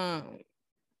 Keshawn's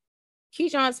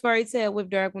fairy tale with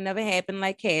Dirk will never happen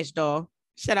like Cash Doll.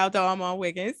 Shout out to Armand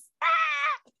Wiggins.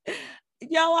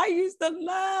 Yo, I used to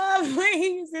love when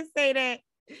he used to say that.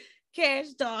 Cash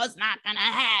Doll's not gonna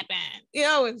happen.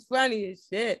 Yo, it's funny as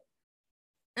shit.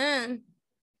 So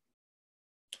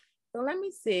let me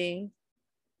see.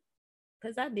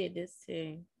 Because I did this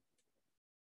too.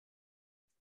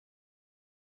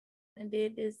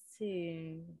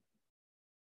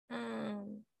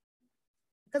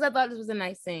 Because I thought this was a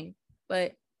nice thing.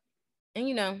 But, and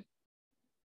you know,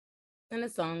 and the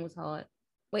song was hard.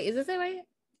 Wait, is this it right here?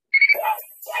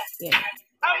 Yeah.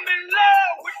 I'm in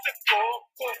love with the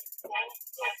go-go.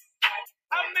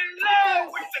 I'm in love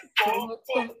with the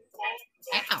go-go.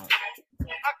 Ow.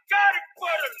 I got it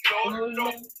for the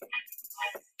low.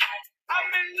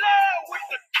 I'm in love with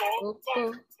the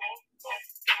go-go.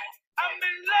 I'm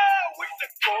in love with the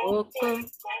go-go.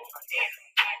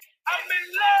 I'm in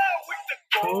love with the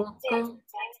go-go.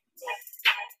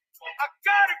 I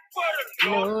got it for the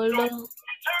low. Turn up.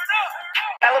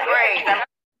 Celebrate.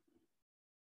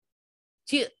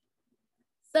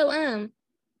 So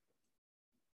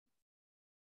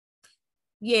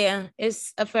yeah,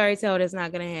 it's a fairy tale that's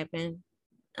not gonna happen.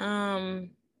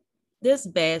 This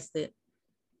bastard.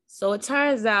 So it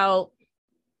turns out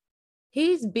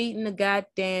he's beating the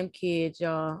goddamn kid,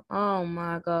 y'all. Oh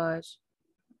my gosh.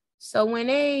 So when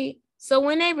they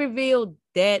revealed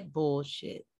that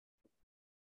bullshit,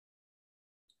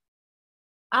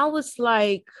 I was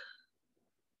like,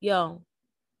 yo,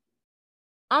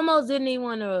 almost didn't even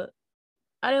want to.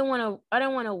 I didn't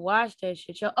want to watch that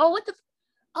shit, yo. Oh, what the?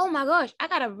 Oh my gosh, I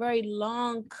got a very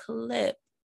long clip.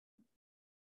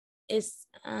 It's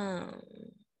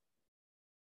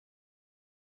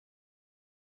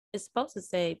supposed to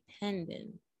say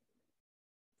pending.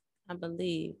 I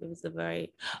believe it was a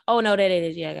very. Oh no, that it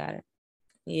is. Yeah, I got it.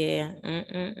 Yeah.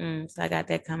 So I got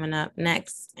that coming up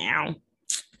next. Ow.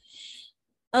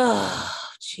 Oh,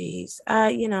 jeez.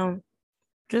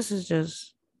 This is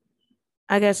just.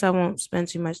 I guess I won't spend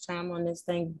too much time on this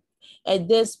thing. At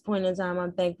this point in time,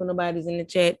 I'm thankful nobody's in the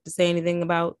chat to say anything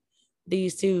about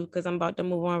these two, because I'm about to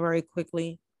move on very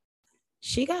quickly.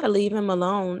 She got to leave him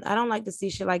alone. I don't like to see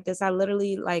shit like this. I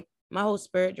literally, like, my whole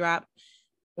spirit dropped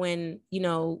when,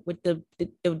 with the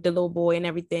little boy and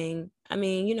everything. I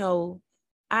mean,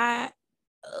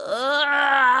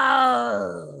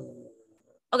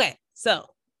 okay, so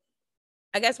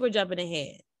I guess we're jumping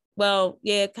ahead. Well,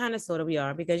 yeah, kind of, sort of we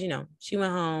are, because, she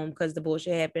went home because the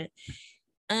bullshit happened.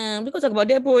 We're going to talk about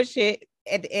that bullshit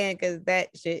at the end, because that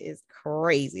shit is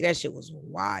crazy. That shit was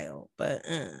wild. But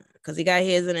because he got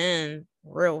his in the end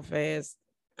real fast.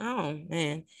 Oh,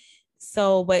 man.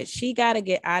 So, but she got to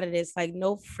get out of this. Like,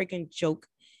 no freaking joke.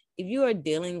 If you are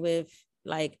dealing with,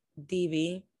 like,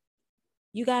 DV,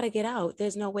 you got to get out.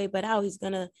 There's no way but out. He's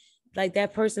going to, like,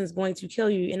 that person's going to kill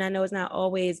you. And I know it's not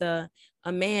always a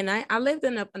man. I lived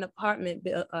in an apartment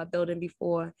building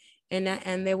before,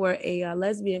 and there were a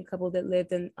lesbian couple that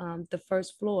lived in the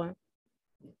first floor,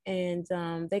 and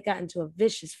they got into a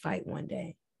vicious fight one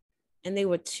day, and they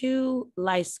were two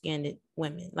light-skinned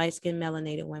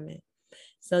melanated women.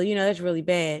 So that's really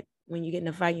bad when you get in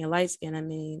a fight and you're light skinned. I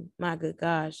mean, my good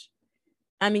gosh.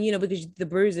 I mean, because the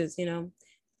bruises,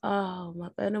 Oh my,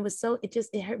 and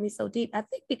it hurt me so deep. I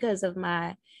think because of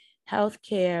my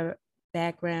healthcare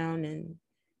background and,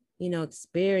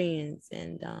 experience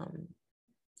and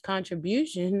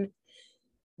contribution,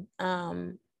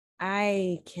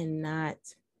 I cannot.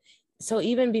 So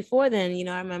even before then,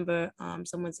 I remember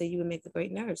someone said you would make a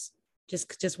great nurse.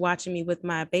 Just watching me with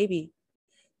my baby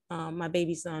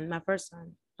son, my first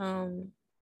son.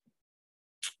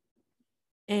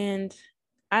 And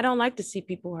I don't like to see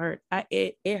people hurt.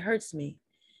 It hurts me.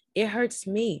 It hurts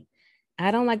me.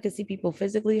 I don't like to see people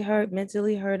physically hurt,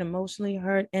 mentally hurt, emotionally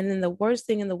hurt. And then the worst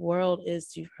thing in the world is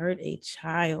to hurt a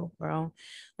child, bro.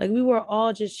 Like, we were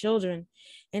all just children.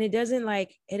 And it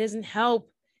doesn't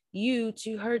help you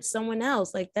to hurt someone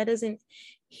else. Like, that doesn't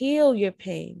heal your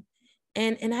pain.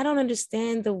 And I don't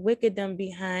understand the wickeddom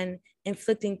behind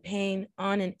inflicting pain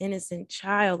on an innocent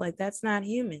child. Like, that's not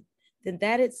human.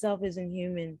 That itself isn't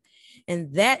human.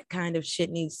 And that kind of shit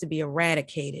needs to be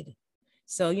eradicated.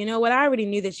 So, you know what? I already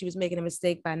knew that she was making a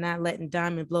mistake by not letting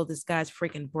Diamond blow this guy's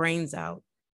freaking brains out.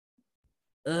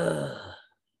 Ugh.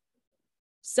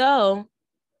 So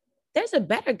there's a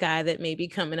better guy that may be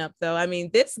coming up, though. I mean,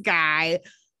 this guy,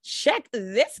 check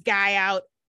this guy out.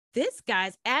 This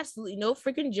guy's absolutely no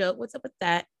freaking joke. What's up with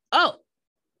that? Oh,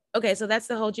 okay. So that's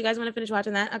the whole. Do you guys want to finish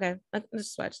watching that? Okay, let's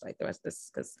just watch like the rest of this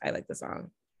because I like the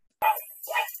song.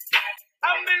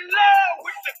 I'm in love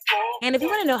with the gold. And if you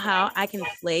want to know how I can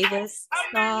play this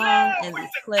song and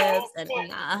these clips and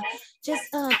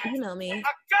just email me and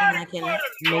I can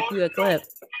make you a clip.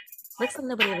 Looks like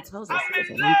nobody ever tells us this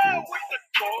on YouTube.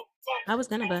 I was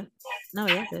gonna, but no,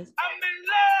 yes, it is. I'm in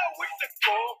love with the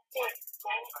gold.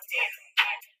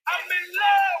 I'm in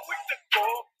love with the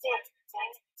gold.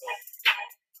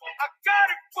 I got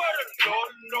it for the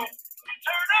Lord.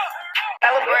 Turn up.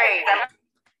 Celebrate.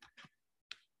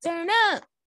 Turn up.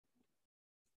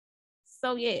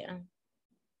 So yeah.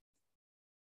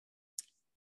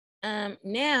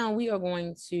 Now we are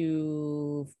going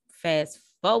to fast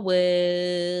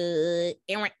forward.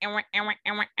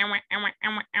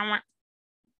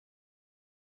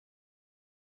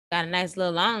 Got a nice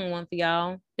little long one for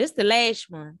y'all. This is the last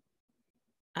one.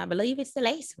 I believe it's the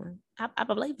last one. I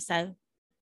believe so.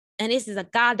 And this is a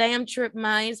goddamn trip,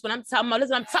 man. This is what I'm talking about. This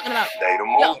is what I'm talking about.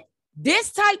 Yo,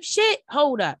 this type shit.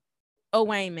 Hold up. Oh,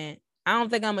 wait a minute. I don't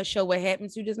think I'm gonna show what happened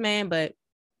to this man, but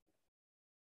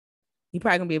you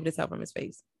probably gonna be able to tell from his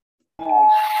face.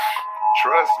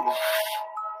 Trust me.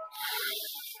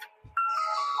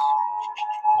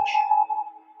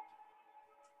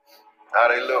 How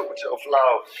they look with your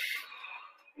flowers?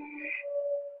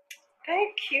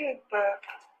 They cute, but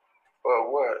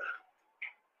Well, what?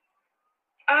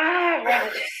 I'd rather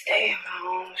just stay in my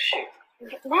own shit.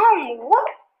 Mom, what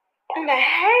in the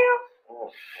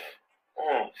hell?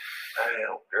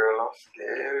 Damn, girl, I'm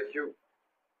scared of you.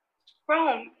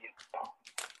 Rome, Oh,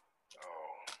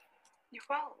 you're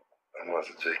wrong. I must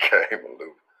have just came a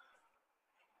loop.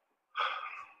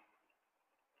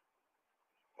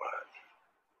 What?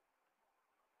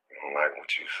 You don't like what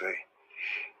you see?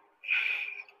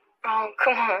 Oh,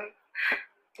 come on.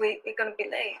 We're gonna be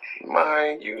late.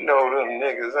 Man, you know them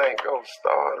niggas ain't gonna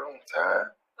start on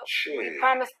time. Shit. We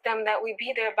promised them that we'd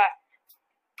be there by...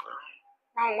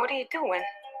 Ron, what are you doing?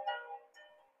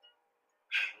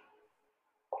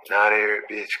 Not every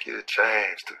bitch get a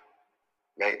chance to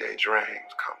make their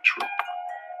dreams come true.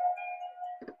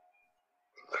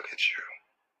 Look at you.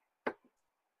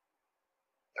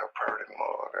 You're pretty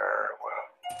mug, well.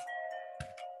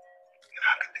 And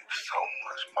I could do so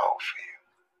much more for you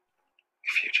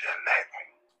if you just let me.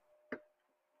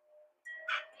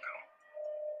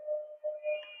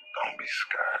 Don't be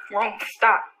scared. Ron,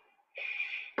 stop.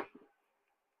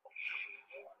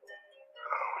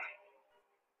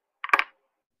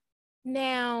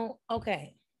 Now,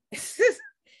 okay.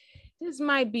 This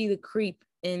might be the creep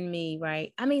in me,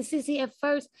 right? I mean, see, at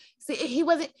first,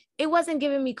 it wasn't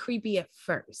giving me creepy at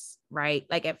first, right?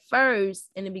 Like at first,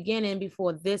 in the beginning,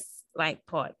 before this like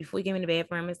part, before he came in the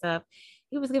bathroom and stuff,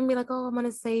 he was giving me like, oh, I'm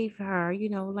gonna save her,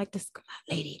 like this,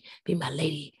 my lady, be my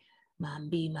lady,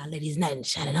 be my lady's knight in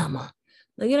shining armor.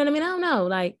 Like, you know what I mean? I don't know.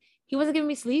 Like, he wasn't giving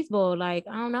me sleazeball. Like,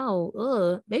 I don't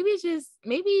know. Maybe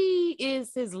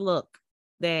it's his look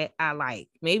that I like.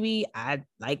 Maybe I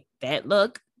like that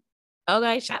look.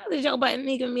 Okay, shout out to Joe Button.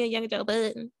 He giving me a young Joe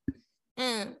Button.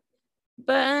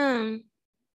 But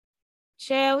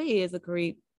Shell, he is a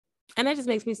creep. And that just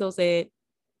makes me so sad.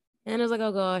 And I was like,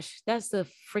 oh gosh, that's the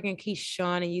freaking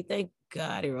Keshawn, and you thank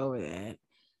God you're over that.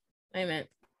 Amen.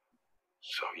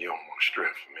 So you don't want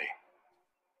strength for me.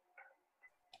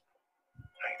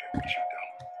 Ain't that what you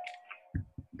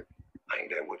do? Ain't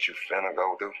that what you finna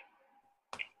go do?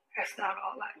 That's not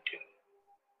all I do.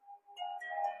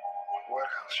 What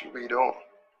else you be doing?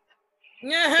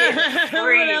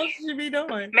 What else you be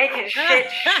doing? Making shit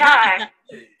shine.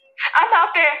 I'm out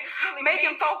there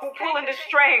making folks pulling the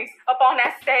strings up on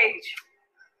that stage.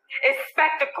 It's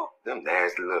spectacle. Them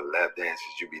nasty little lap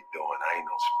dances you be doing, I ain't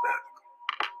no spectacle.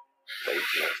 They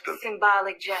just a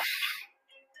Symbolic gesture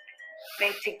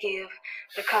made to give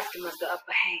the customers the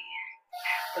upper hand.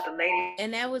 But the lady.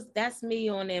 And that's me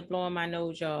on there blowing my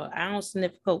nose, y'all. I don't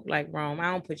sniff coke like Rome.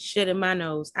 I don't put shit in my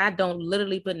nose. I don't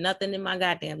literally put nothing in my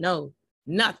goddamn nose.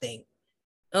 Nothing.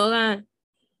 Okay.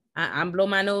 I blow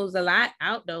my nose a lot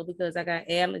out though because I got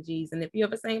allergies. And if you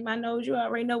ever seen my nose, you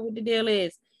already know what the deal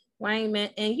is. Wayne,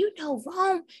 man. And you know,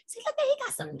 Rome, see, look at, he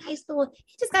got some nice little,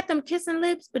 he just got them kissing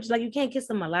lips, but like you can't kiss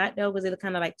them a lot though, because they're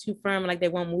kind of like too firm, like they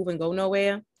won't move and go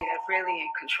nowhere. That really in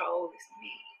control is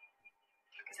me.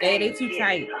 Yeah, they too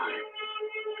tight.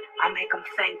 I make them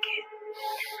think it,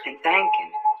 and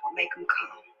thinking will make them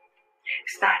come.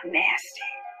 It's not nasty.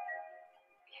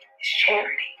 It's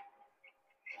charity.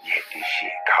 yet this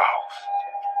shit costs.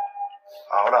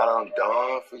 All I done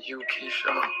done for you,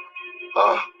 Keshawn.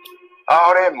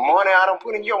 All that money I done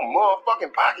put in your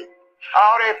motherfucking pocket.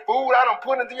 All that food I done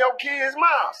put into your kids'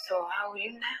 mouth. So how are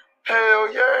you now?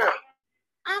 Hell yeah.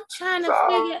 I'm trying to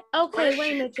figure. Okay,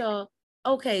 wait a minute, y'all.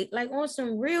 Okay, like on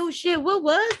some real shit. What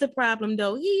was the problem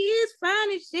though? He is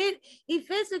fine as shit. He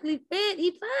physically fit. He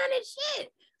fine as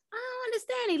shit. I don't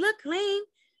understand. He look clean.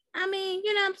 I mean,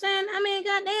 you know what I'm saying? I mean,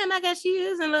 goddamn, I guess she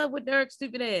is in love with Dirk's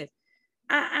stupid ass.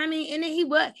 I mean, and then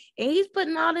he's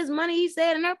putting all this money he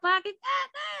said in her pocket.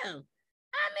 Goddamn.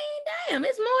 I mean, damn,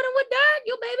 it's more than what Dirk,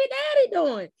 your baby daddy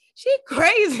doing. She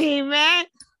crazy, man.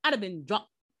 I'd have been drop,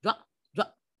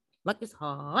 like it's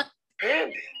hard.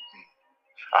 Pending.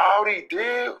 All these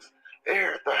deals,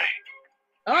 everything.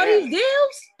 All these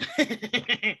deals?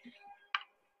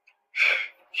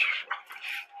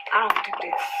 I don't do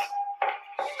this.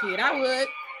 Shit, I would.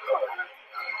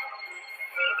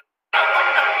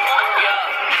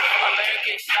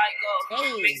 American psycho.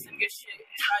 Hey. Make some good shit.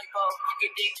 Psycho.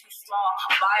 Your dick too small.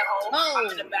 Buy home.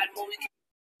 I'm in a bad movie.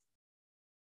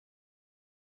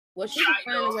 Well, she can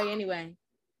find a way anyway.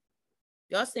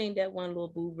 Y'all seen that one little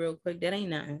boob real quick. That ain't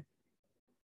nothing.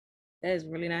 That is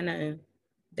really not nothing.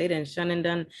 They done shun and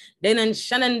done. They done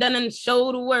shun and done and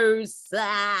show the words.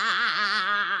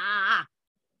 Ah.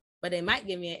 But they might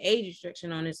give me an age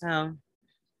restriction on this hoe.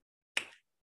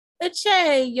 But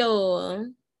hey, yo.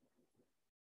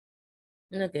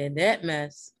 Look at that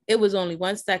mess. It was only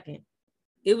 1 second.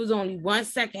 It was only 1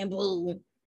 second, boo.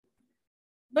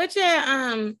 But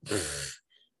yeah,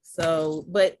 so,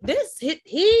 but this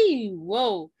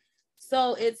whoa.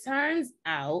 So it turns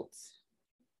out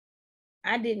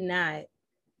I did not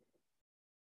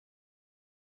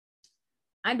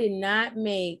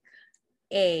make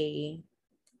a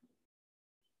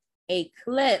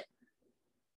clip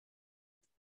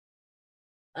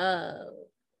of,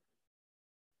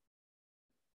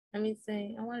 let me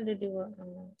see, I wanted to do a,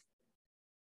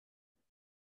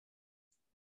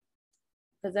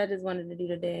 because I just wanted to do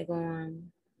the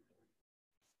daggone.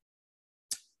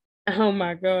 Oh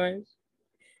my gosh.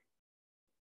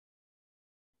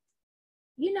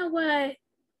 You know what?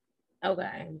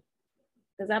 Okay.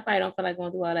 Because I probably don't feel like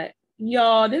going through all that.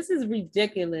 Y'all, this is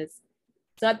ridiculous.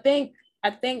 So I think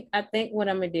what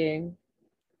I'm gonna do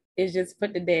is just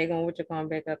put the daggone what you're going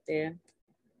back up there.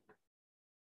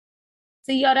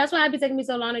 See, y'all, that's why it be taking me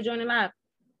so long to join the live.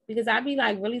 Because I be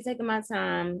like really taking my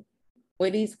time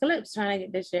with these clips trying to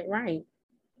get this shit right.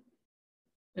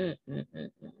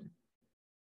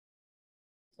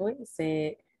 What you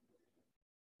said?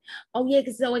 Oh yeah,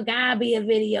 cause so it gotta be a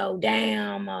video.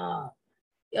 Damn, y'all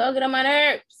get on my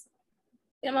nerves.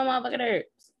 Get on my motherfucking nerves.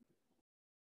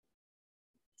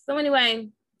 So anyway,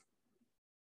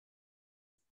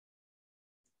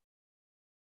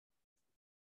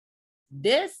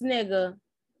 this nigga.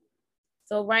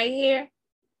 So right here,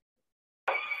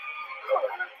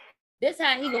 this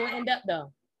how he gonna end up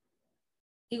though.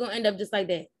 He gonna end up just like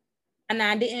that. And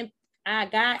I don't do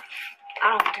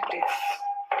this.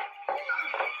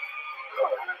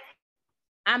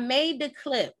 I made the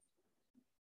clip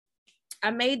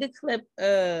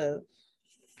of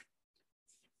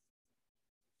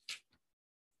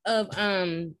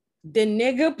the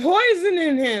nigga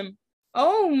poisoning him.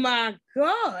 Oh my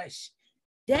gosh.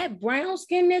 That brown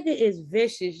skin nigga is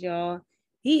vicious, y'all.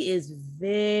 He is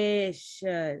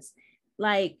vicious.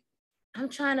 Like, I'm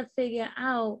trying to figure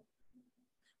out.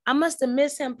 I must have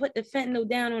missed him put the fentanyl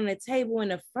down on the table in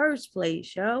the first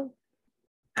place, yo.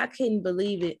 I couldn't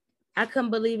believe it. I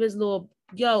couldn't believe his little,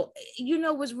 yo, you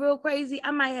know what's real crazy?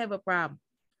 I might have a problem.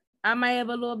 I might have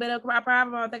a little bit of a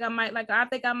problem. I think I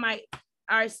might.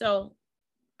 All right, so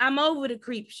I'm over the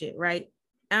creep shit, right?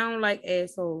 I don't like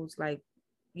assholes like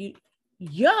you.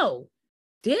 Yo,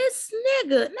 this nigga,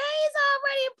 now he's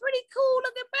already a pretty cool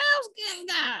looking brown skin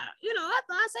guy. You know,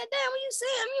 I said, damn, when you see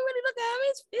him, you really look at him,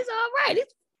 he's all right.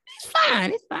 He's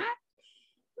fine. It's fine.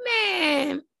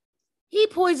 Man, he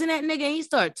poisoned that nigga and he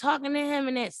started talking to him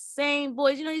in that same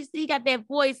voice. You know, he got that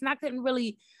voice, and I couldn't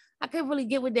really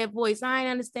get with that voice. I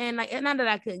didn't understand, like, not that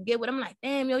I couldn't get with him. I'm like,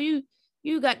 damn, yo, you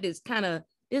got this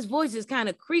voice is kind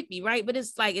of creepy, right? But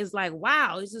it's like,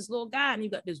 wow, it's this little guy, and you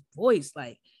got this voice,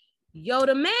 like, yo,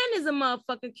 the man is a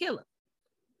motherfucking killer.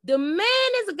 The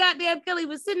man is a goddamn killer. He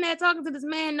was sitting there talking to this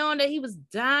man, knowing that he was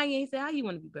dying. He said, how you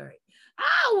want to be buried?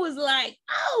 I was like,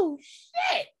 oh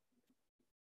shit.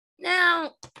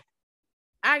 Now,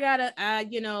 I gotta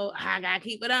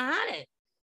keep it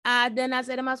 100. Then I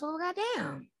said to myself,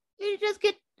 goddamn, did he just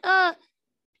get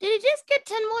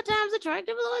 10 more times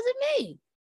attractive, or was it me?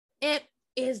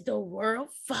 Is the world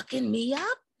fucking me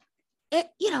up?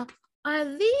 Are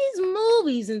these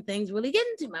movies and things really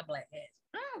getting to my black ass?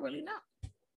 I don't really know.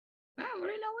 I don't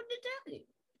really know what to tell you.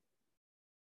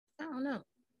 I don't know.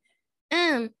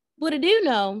 What I do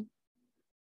know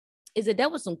is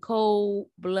that was some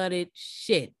cold-blooded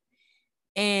shit.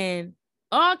 And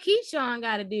all Keshawn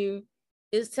got to do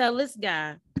is tell this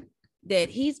guy that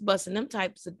he's busting them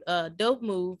types of dope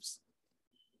moves.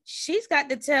 She's got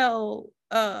to tell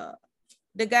the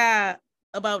guy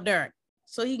about Derek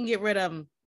so he can get rid of him.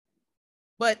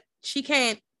 But she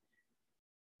can't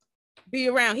be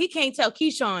around. He can't tell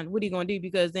Keshawn what he gonna do,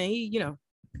 because then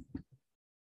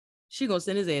she gonna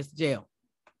send his ass to jail.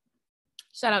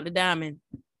 Shout out to Diamond.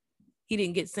 He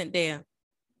didn't get sent there,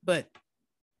 but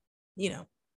All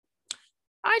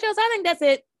right, Joe. So I think that's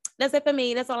it. That's it for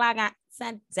me. That's all I got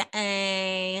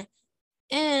today.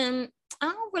 And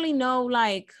I don't really know,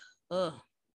 like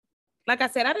I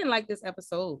said, I didn't like this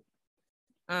episode.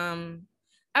 I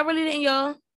really didn't,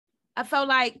 y'all. I felt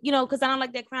like, because I don't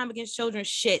like that crime against children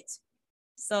shit.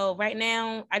 So right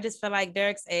now, I just feel like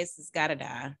Derek's ass has gotta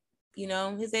die.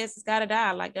 His ass has gotta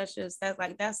die. Like that's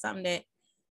something that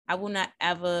I will not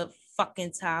ever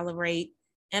fucking tolerate.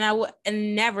 And I would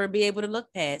never be able to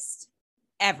look past.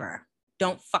 Ever.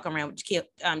 Don't fuck around with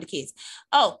the kids.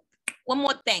 Oh, one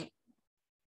more thing.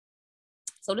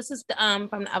 So this is from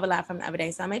the other live from the other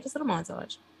day. So I made this little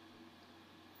montage.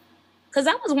 Because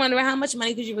I was wondering, how much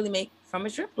money could you really make from a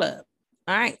strip club?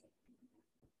 All right.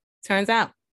 Turns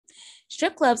out,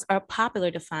 strip clubs are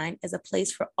popularly defined as a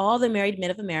place for all the married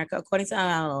men of America, according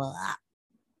to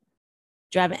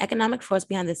driving economic force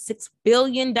behind the $6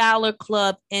 billion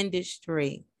club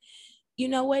industry. You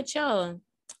know what, y'all?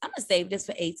 I'm going to save this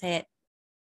for ATAT.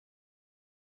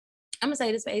 I'm going to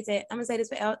say this for ATAT. I'm going to say this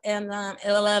for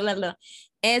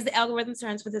as the algorithm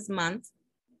turns for this month.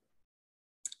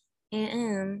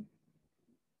 And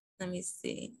let me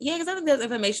see. Yeah, because I think there's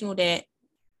informational that,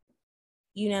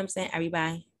 you know what I'm saying,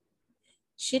 everybody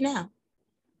should know.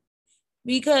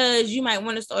 Because you might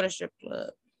want to start a strip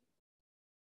club.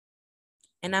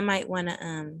 And I might want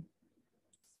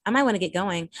to get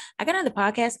going. I got another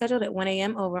podcast scheduled at 1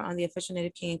 a.m. over on the official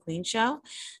Native King and Queen show.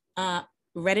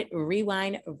 Reddit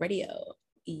Rewind Radio.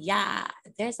 Yeah,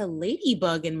 there's a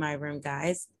ladybug in my room,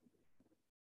 guys.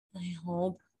 I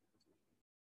hope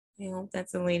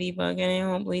that's a ladybug, and I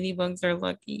hope ladybugs are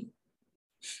lucky.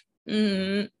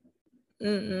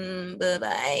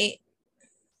 Bye-bye.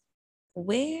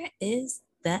 Where is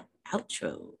the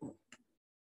outro?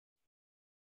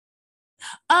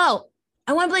 Oh,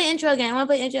 I want to play intro again. I want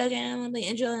to play intro.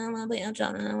 I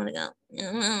want to go.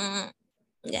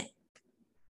 Okay.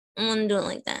 I'm going to do it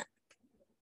like that.